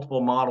have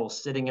multiple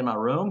models sitting in my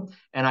room,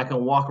 and I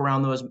can walk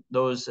around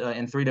those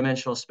in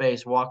three-dimensional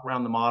space, walk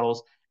around the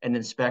models and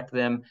inspect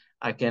them.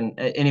 I can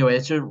anyway.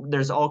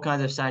 There's all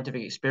kinds of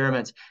scientific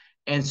experiments,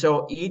 and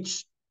so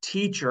each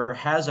teacher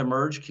has a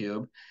merge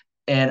cube,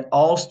 and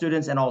all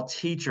students and all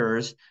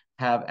teachers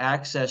have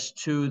access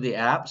to the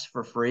apps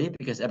for free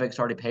because Epic's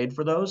already paid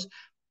for those.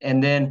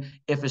 And then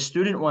if a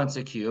student wants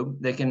a cube,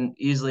 they can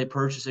easily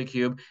purchase a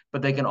cube,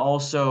 but they can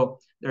also,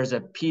 there's a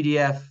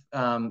PDF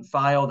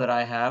file that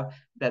I have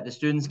that the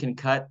students can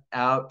cut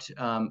out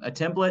a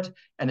template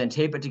and then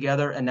tape it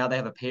together. And now they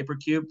have a paper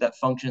cube that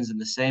functions in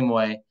the same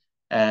way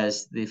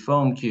as the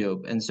foam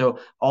cube. And so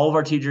all of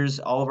our teachers,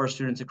 all of our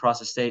students across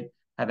the state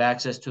have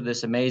access to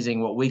this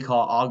amazing, what we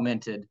call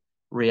augmented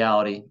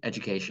reality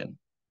education.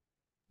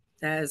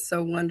 That is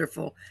so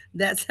wonderful.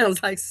 That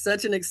sounds like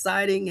such an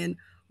exciting and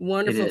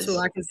wonderful tool.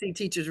 I can see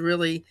teachers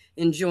really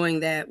enjoying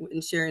that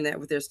and sharing that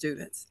with their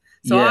students.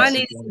 So yes, all I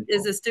need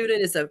is a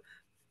student is a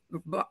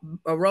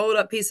rolled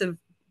up piece of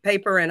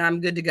paper and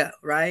I'm good to go,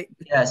 right?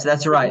 Yes,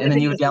 that's right. And then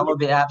you would download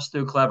the apps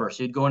through Clever.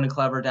 So you'd go into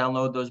Clever,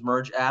 download those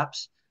merge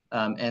apps.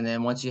 And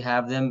then once you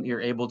have them,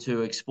 you're able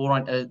to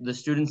explore. The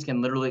students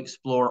can literally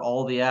explore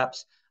all the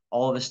apps,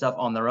 all of the stuff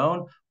on their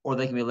own, or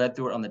they can be led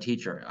through it on the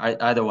teacher.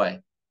 Either way.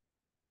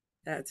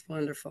 That's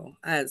wonderful.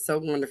 That's so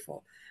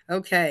wonderful.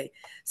 Okay.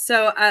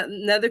 So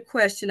another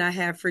question I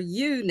have for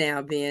you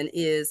now, Ben,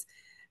 is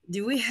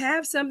do we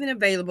have something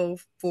available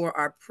for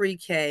our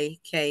pre-K,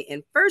 K,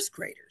 and first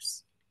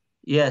graders?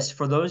 Yes,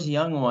 for those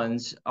young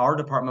ones, our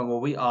department,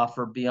 what we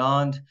offer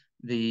beyond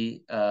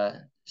the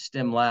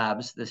STEM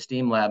labs, the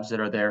STEAM labs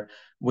that are there,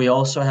 we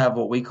also have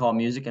what we call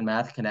Music and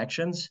Math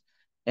Connections.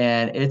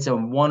 And it's a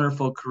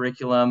wonderful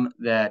curriculum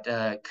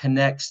that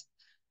connects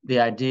the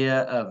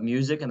idea of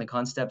music and the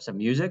concepts of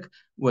music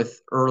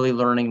with early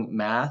learning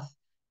math.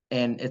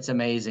 And it's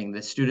amazing.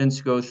 The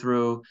students go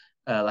through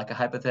like a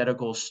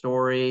hypothetical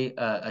story,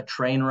 a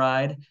train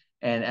ride.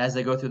 And as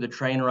they go through the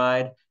train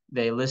ride,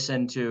 they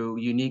listen to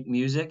unique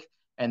music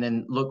and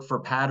then look for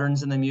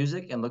patterns in the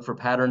music and look for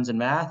patterns in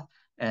math.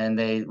 And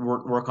they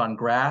work on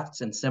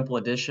graphs and simple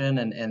addition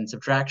and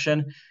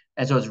subtraction.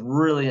 And so it's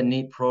really a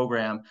neat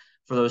program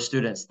for those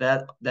students.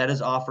 That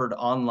is offered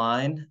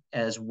online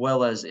as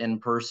well as in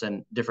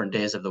person different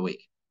days of the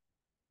week.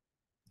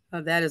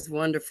 Oh, that is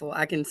wonderful.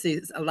 I can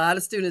see a lot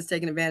of students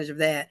taking advantage of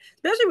that,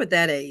 especially with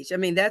that age. I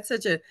mean, that's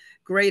such a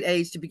great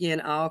age to begin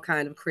all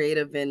kind of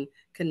creative and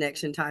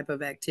connection type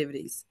of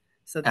activities.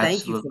 So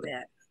thank you for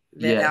that.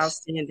 Yes.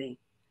 Outstanding.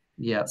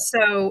 Yeah.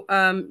 So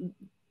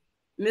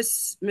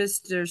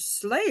Mr.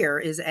 Slayer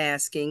is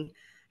asking,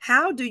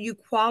 how do you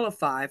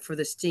qualify for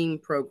the STEAM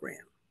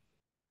program?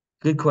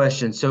 Good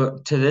question. So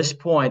to this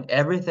point,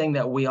 everything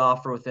that we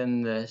offer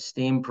within the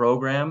STEAM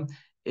program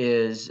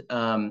is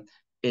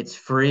it's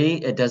free.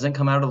 It doesn't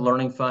come out of the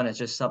Learning Fund. It's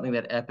just something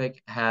that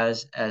Epic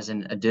has as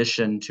an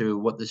addition to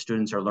what the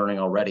students are learning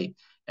already.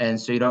 And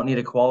so you don't need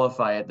to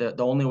qualify it.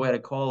 The only way to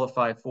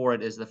qualify for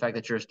it is the fact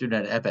that you're a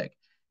student at Epic.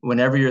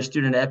 Whenever you're a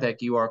student at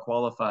Epic, you are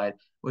qualified,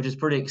 which is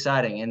pretty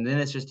exciting. And then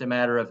it's just a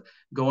matter of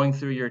going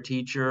through your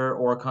teacher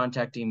or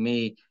contacting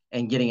me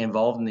and getting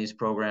involved in these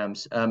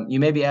programs. You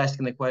may be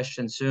asking the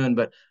question soon,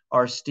 but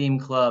our STEAM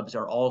clubs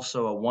are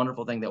also a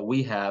wonderful thing that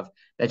we have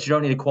that you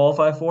don't need to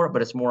qualify for,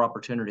 but it's more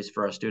opportunities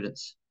for our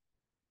students.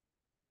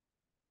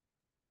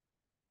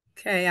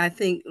 Okay, I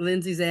think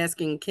Lindsay's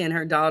asking, can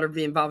her daughter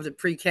be involved in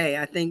pre-K?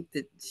 I think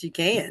that she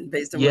can,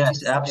 based on what you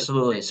just said. Yes,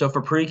 absolutely. So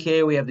for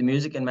pre-K, we have the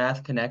Music and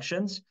Math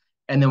Connections,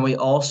 and then we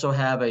also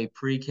have a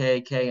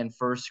pre-K, K, and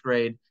first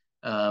grade.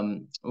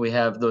 We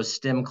have those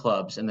STEM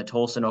clubs in the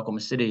Tulsa and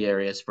Oklahoma City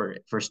areas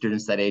for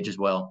students that age as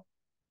well.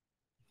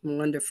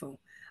 Wonderful.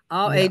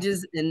 All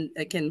ages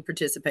can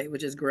participate,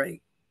 which is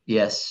great.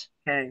 Yes.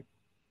 Okay.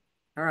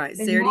 All right.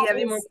 Sarah, do you have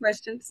any more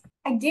questions?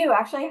 I do.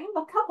 Actually, I have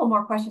a couple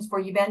more questions for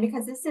you, Ben,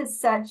 because this is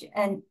such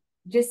an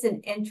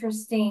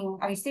interesting,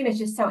 I mean, STEAM is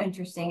just so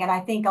interesting. And I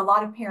think a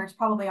lot of parents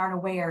probably aren't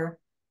aware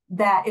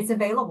that it's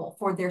available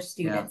for their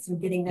students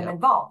and getting them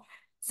involved.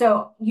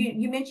 So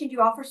you mentioned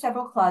you offer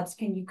several clubs.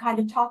 Can you kind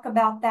of talk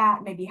about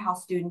that? Maybe how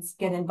students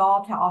get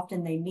involved, how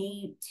often they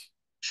meet?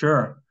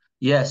 Sure.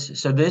 Yes.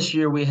 So this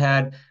year we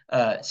had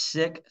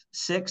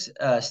six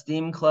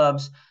STEAM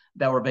clubs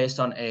that were based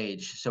on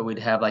age. So we'd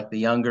have like the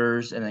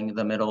youngers and then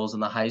the middles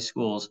and the high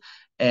schools.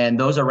 And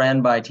those are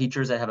ran by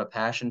teachers that have a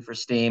passion for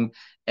STEAM.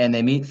 And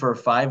they meet for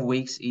 5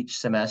 weeks each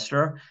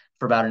semester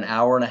for about an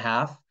hour and a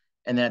half.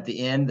 And then at the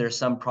end, there's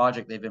some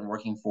project they've been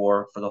working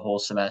for the whole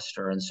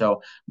semester. And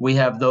so we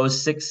have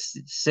those six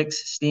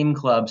STEAM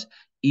clubs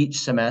each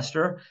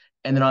semester.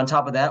 And then on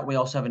top of that, we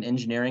also have an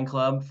engineering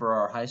club for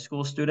our high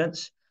school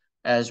students,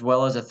 as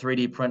well as a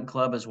 3D print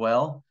club as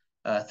well.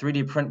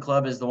 3D print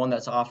club is the one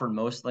that's offered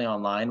mostly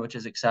online, which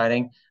is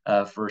exciting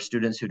for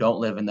students who don't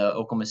live in the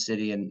Oklahoma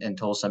City and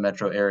Tulsa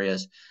metro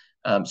areas.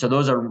 So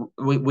those are,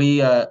 we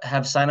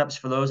have signups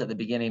for those at the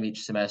beginning of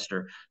each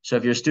semester. So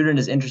if your student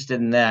is interested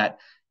in that,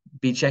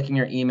 be checking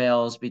your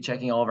emails, be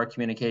checking all of our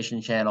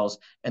communication channels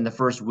in the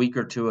first week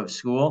or two of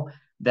school.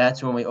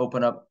 That's when we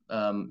open up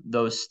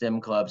those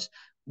STEM clubs.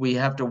 we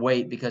have to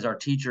wait because our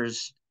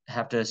teachers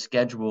have to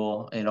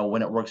schedule,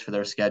 when it works for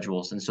their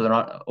schedules. And so they're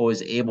not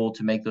always able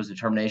to make those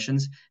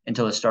determinations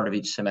until the start of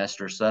each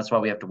semester. So that's why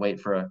we have to wait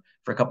for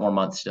a couple more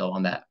months still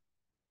on that.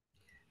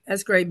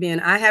 That's great,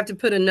 Ben. I have to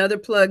put another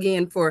plug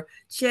in for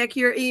check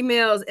your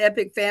emails,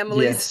 Epic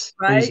Families, Yes,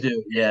 please right?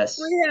 do. Yes.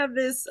 We have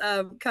this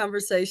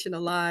conversation a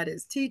lot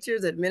as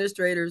teachers,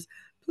 administrators.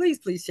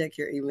 Please check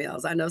your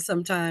emails. I know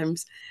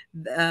sometimes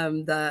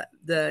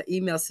the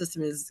email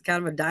system is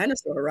kind of a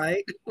dinosaur,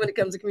 right, when it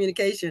comes to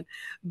communication,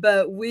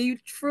 but we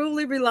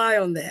truly rely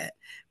on that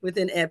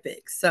within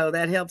Epic. So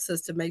that helps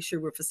us to make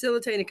sure we're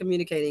facilitating,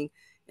 communicating,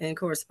 and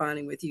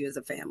corresponding with you as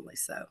a family.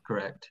 So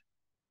correct.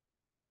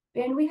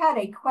 Ben, we had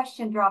a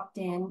question dropped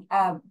in.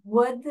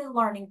 Would the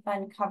Learning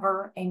Fund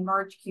cover a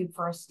merge cube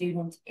for a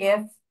student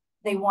if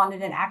they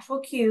wanted an actual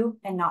cube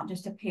and not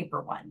just a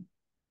paper one?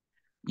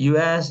 You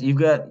asked, you've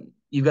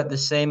got the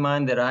same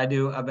mind that I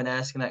do. I've been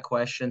asking that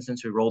question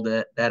since we rolled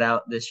that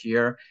out this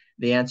year.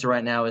 The answer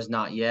right now is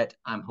not yet.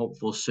 I'm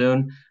hopeful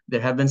soon.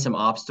 There have been some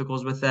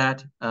obstacles with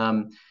that.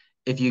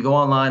 If you go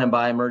online and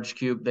buy a merge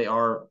cube, they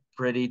are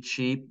pretty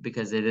cheap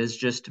because it is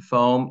just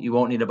foam. You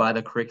won't need to buy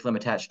the curriculum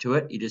attached to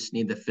it. You just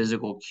need the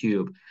physical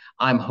cube.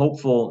 I'm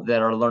hopeful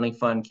that our Learning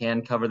Fund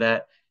can cover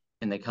that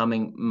in the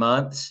coming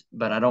months,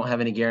 but I don't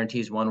have any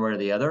guarantees one way or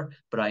the other,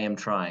 but I am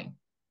trying.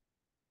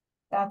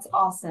 That's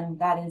awesome.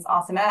 That is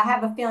awesome. And I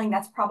have a feeling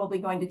that's probably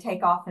going to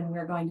take off and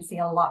we're going to see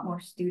a lot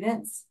more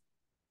students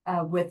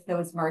with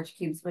those merge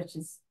cubes, which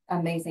is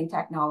amazing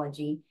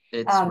technology.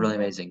 It's really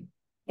amazing.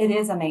 It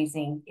is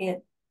amazing.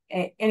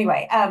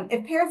 Anyway,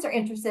 if parents are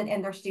interested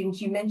in their students,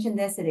 you mentioned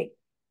this at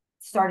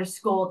start of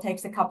school,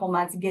 takes a couple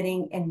months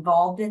getting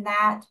involved in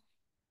that.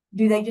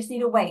 Do they just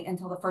need to wait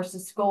until the first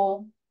of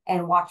school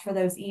and watch for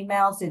those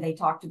emails? Do they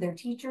talk to their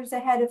teachers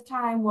ahead of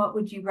time? What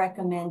would you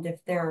recommend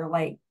if they're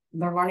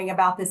learning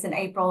about this in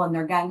April and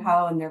they're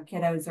gung-ho and their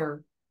kiddos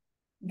are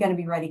going to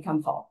be ready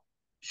come fall?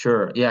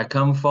 Sure. Yeah,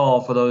 come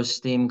fall for those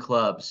STEAM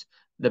clubs.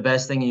 The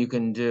best thing you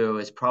can do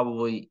is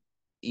probably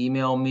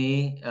email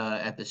me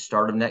at the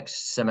start of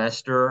next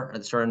semester, at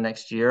the start of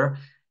next year.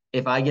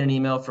 If I get an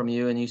email from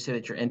you and you say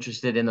that you're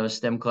interested in those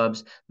STEM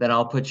clubs, then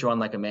I'll put you on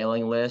like a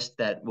mailing list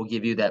that will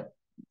give you that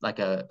like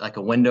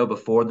a window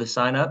before the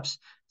signups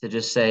to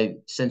just say,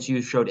 since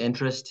you showed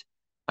interest,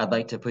 I'd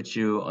like to put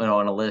you,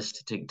 on a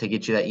list to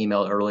get you that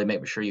email early,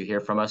 make sure you hear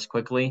from us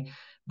quickly.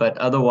 But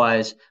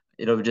otherwise,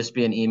 it'll just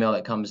be an email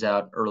that comes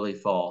out early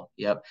fall.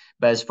 Yep.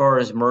 But as far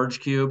as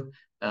Merge Cube,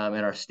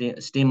 and our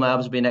STEAM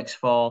labs will be next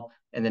fall,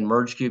 and then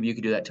Merge Cube, you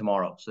could do that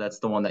tomorrow. So that's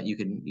the one that you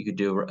could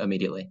do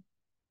immediately.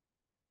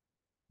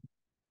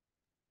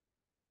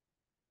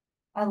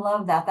 I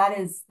love that.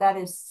 That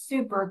is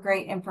super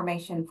great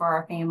information for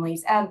our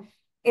families.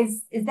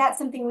 Is that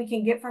something we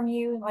can get from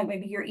you? Like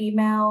maybe your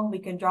email? We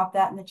can drop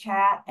that in the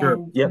chat. Sure.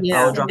 And yep.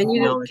 Yeah, I'll drop and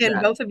email in the can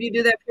chat. both of you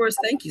do that for us?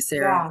 Thank you,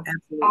 Sarah. Yeah,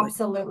 absolutely.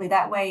 Absolutely.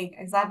 That way,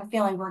 because I have a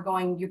feeling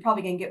you're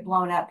probably going to get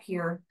blown up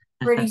here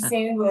pretty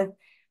soon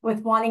with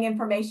wanting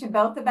information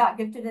both about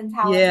gifted and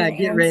talented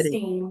and ready.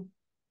 STEAM.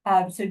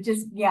 So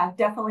just,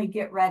 definitely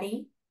get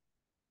ready.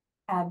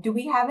 Do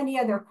we have any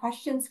other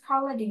questions,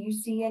 Carla? Do you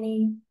see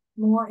any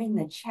more in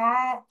the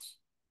chat?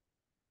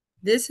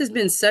 This has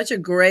been such a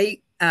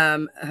great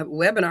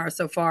webinar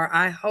so far.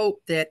 I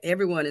hope that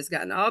everyone has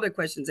gotten all their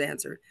questions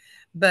answered.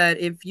 But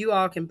if you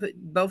all can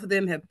both of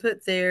them have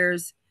put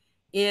theirs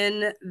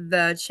in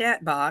the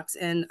chat box,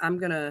 and I'm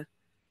going to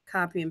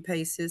copy and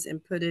paste this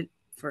and put it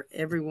for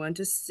everyone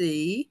to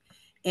see.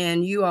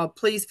 And you all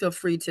please feel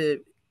free to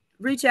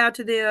reach out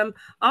to them.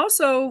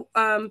 Also,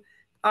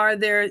 are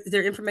there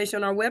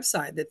information on our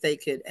website that they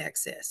could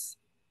access?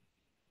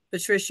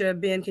 Patricia,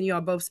 Ben, can you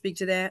all both speak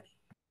to that?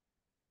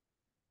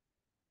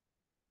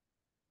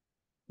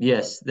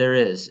 Yes, there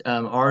is.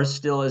 Ours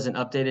still isn't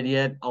updated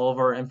yet. All of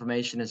our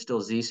information is still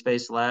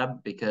zSpace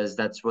Lab because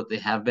that's what they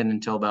have been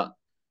until about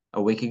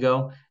a week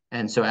ago.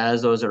 And so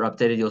as those are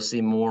updated, you'll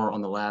see more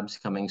on the labs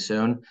coming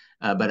soon.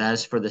 But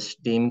as for the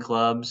STEAM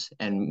clubs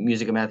and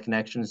Music and Math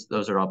Connections,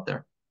 those are up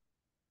there.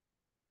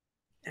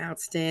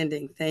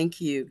 Outstanding.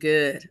 Thank you.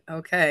 Good.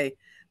 Okay.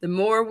 The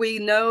more we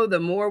know, the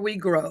more we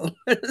grow.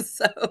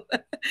 So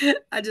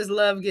I just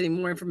love getting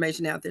more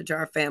information out there to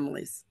our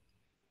families.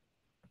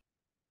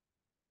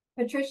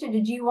 Patricia,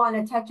 did you want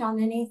to touch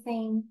on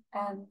anything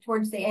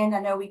towards the end? I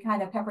know we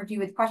kind of peppered you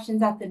with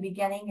questions at the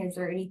beginning. Is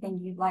there anything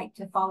you'd like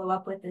to follow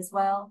up with as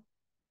well?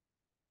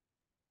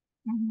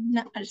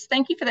 No, I just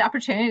thank you for the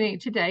opportunity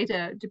today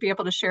to be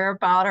able to share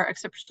about our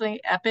exceptionally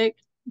epic,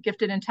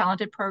 gifted and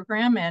talented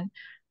program. And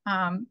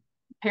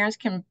parents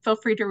can feel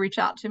free to reach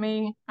out to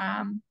me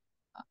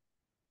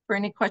for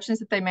any questions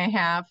that they may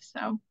have.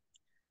 So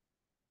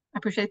I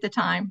appreciate the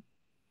time.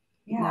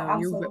 Yeah, no,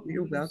 absolutely.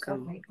 You're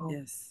welcome. So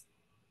yes.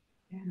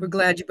 Yeah. We're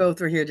glad you both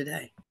were here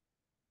today.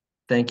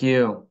 Thank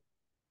you.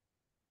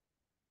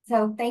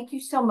 So thank you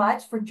so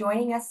much for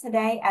joining us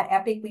today. At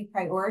Epic, we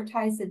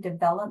prioritize the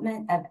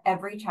development of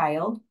every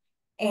child,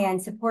 and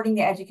supporting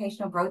the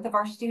educational growth of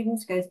our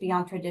students goes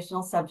beyond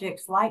traditional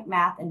subjects like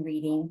math and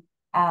reading,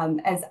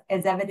 as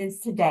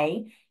evidenced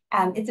today.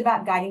 It's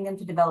about guiding them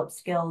to develop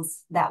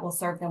skills that will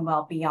serve them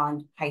well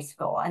beyond high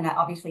school. And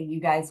obviously you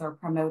guys are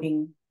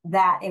promoting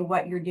that in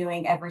what you're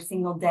doing every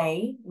single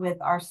day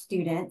with our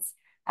students.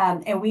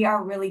 And we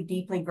are really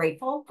deeply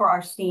grateful for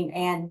our STEAM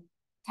and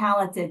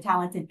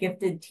talented,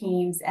 gifted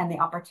teams and the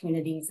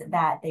opportunities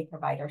that they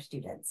provide our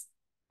students.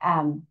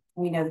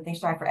 We know that they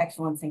strive for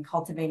excellence in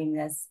cultivating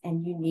this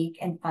in unique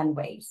and fun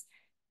ways.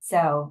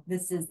 So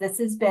this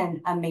has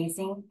been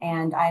amazing,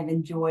 and I've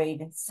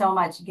enjoyed so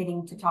much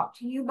getting to talk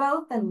to you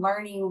both and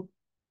learning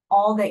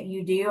all that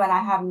you do. And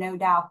I have no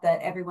doubt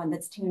that everyone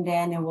that's tuned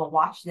in and will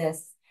watch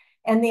this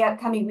in the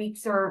upcoming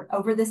weeks or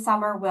over the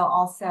summer will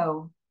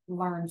also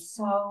learn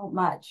so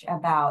much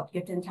about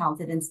gifted and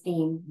talented in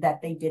STEAM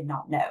that they did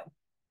not know.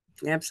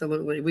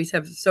 Absolutely. We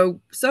have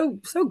so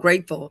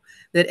grateful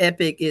that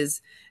Epic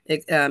is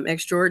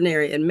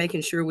extraordinary and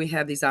making sure we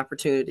have these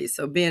opportunities.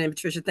 So Ben and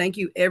Patricia, thank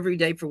you every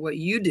day for what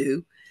you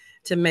do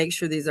to make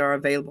sure these are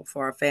available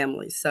for our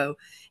families. So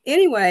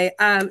anyway,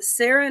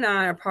 Sarah and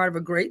I are part of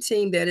a great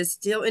team that is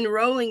still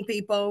enrolling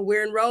people.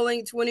 We're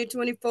enrolling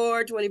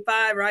 2024,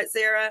 25, right,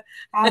 Sarah?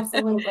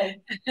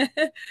 Absolutely.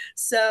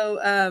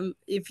 So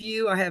if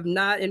you have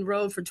not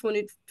enrolled for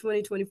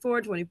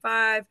 2024,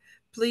 25,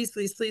 please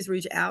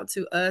reach out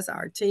to us.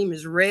 Our team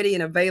is ready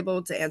and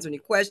available to answer any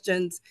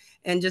questions,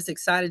 and just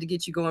excited to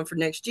get you going for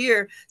next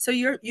year. So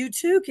you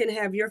too can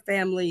have your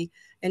family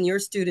and your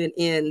student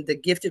in the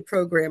gifted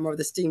program or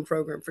the STEAM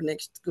program for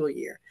next school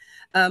year.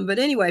 But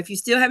anyway, if you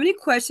still have any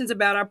questions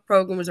about our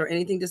programs or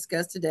anything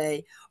discussed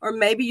today, or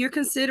maybe you're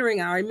considering,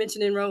 I already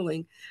mentioned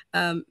enrolling,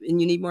 and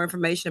you need more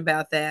information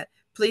about that,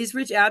 please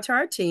reach out to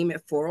our team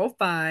at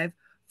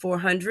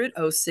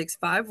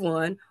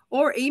 405-400-0651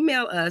 or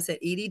email us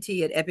at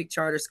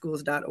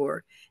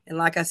edt@epiccharterschools.org. And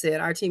like I said,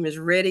 our team is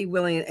ready,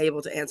 willing, and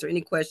able to answer any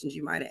questions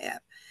you might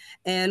have.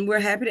 And we're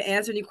happy to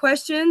answer any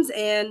questions.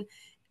 And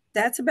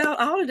that's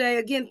about all today.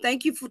 Again,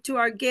 thank you to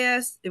our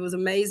guests. It was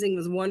amazing. It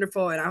was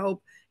wonderful. And I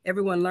hope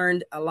everyone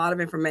learned a lot of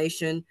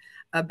information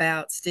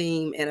about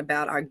STEAM and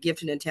about our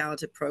gifted and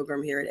talented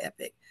program here at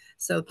Epic.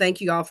 So thank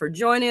you all for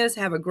joining us.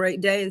 Have a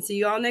great day and see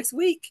you all next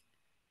week.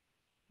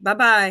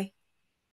 Bye-bye.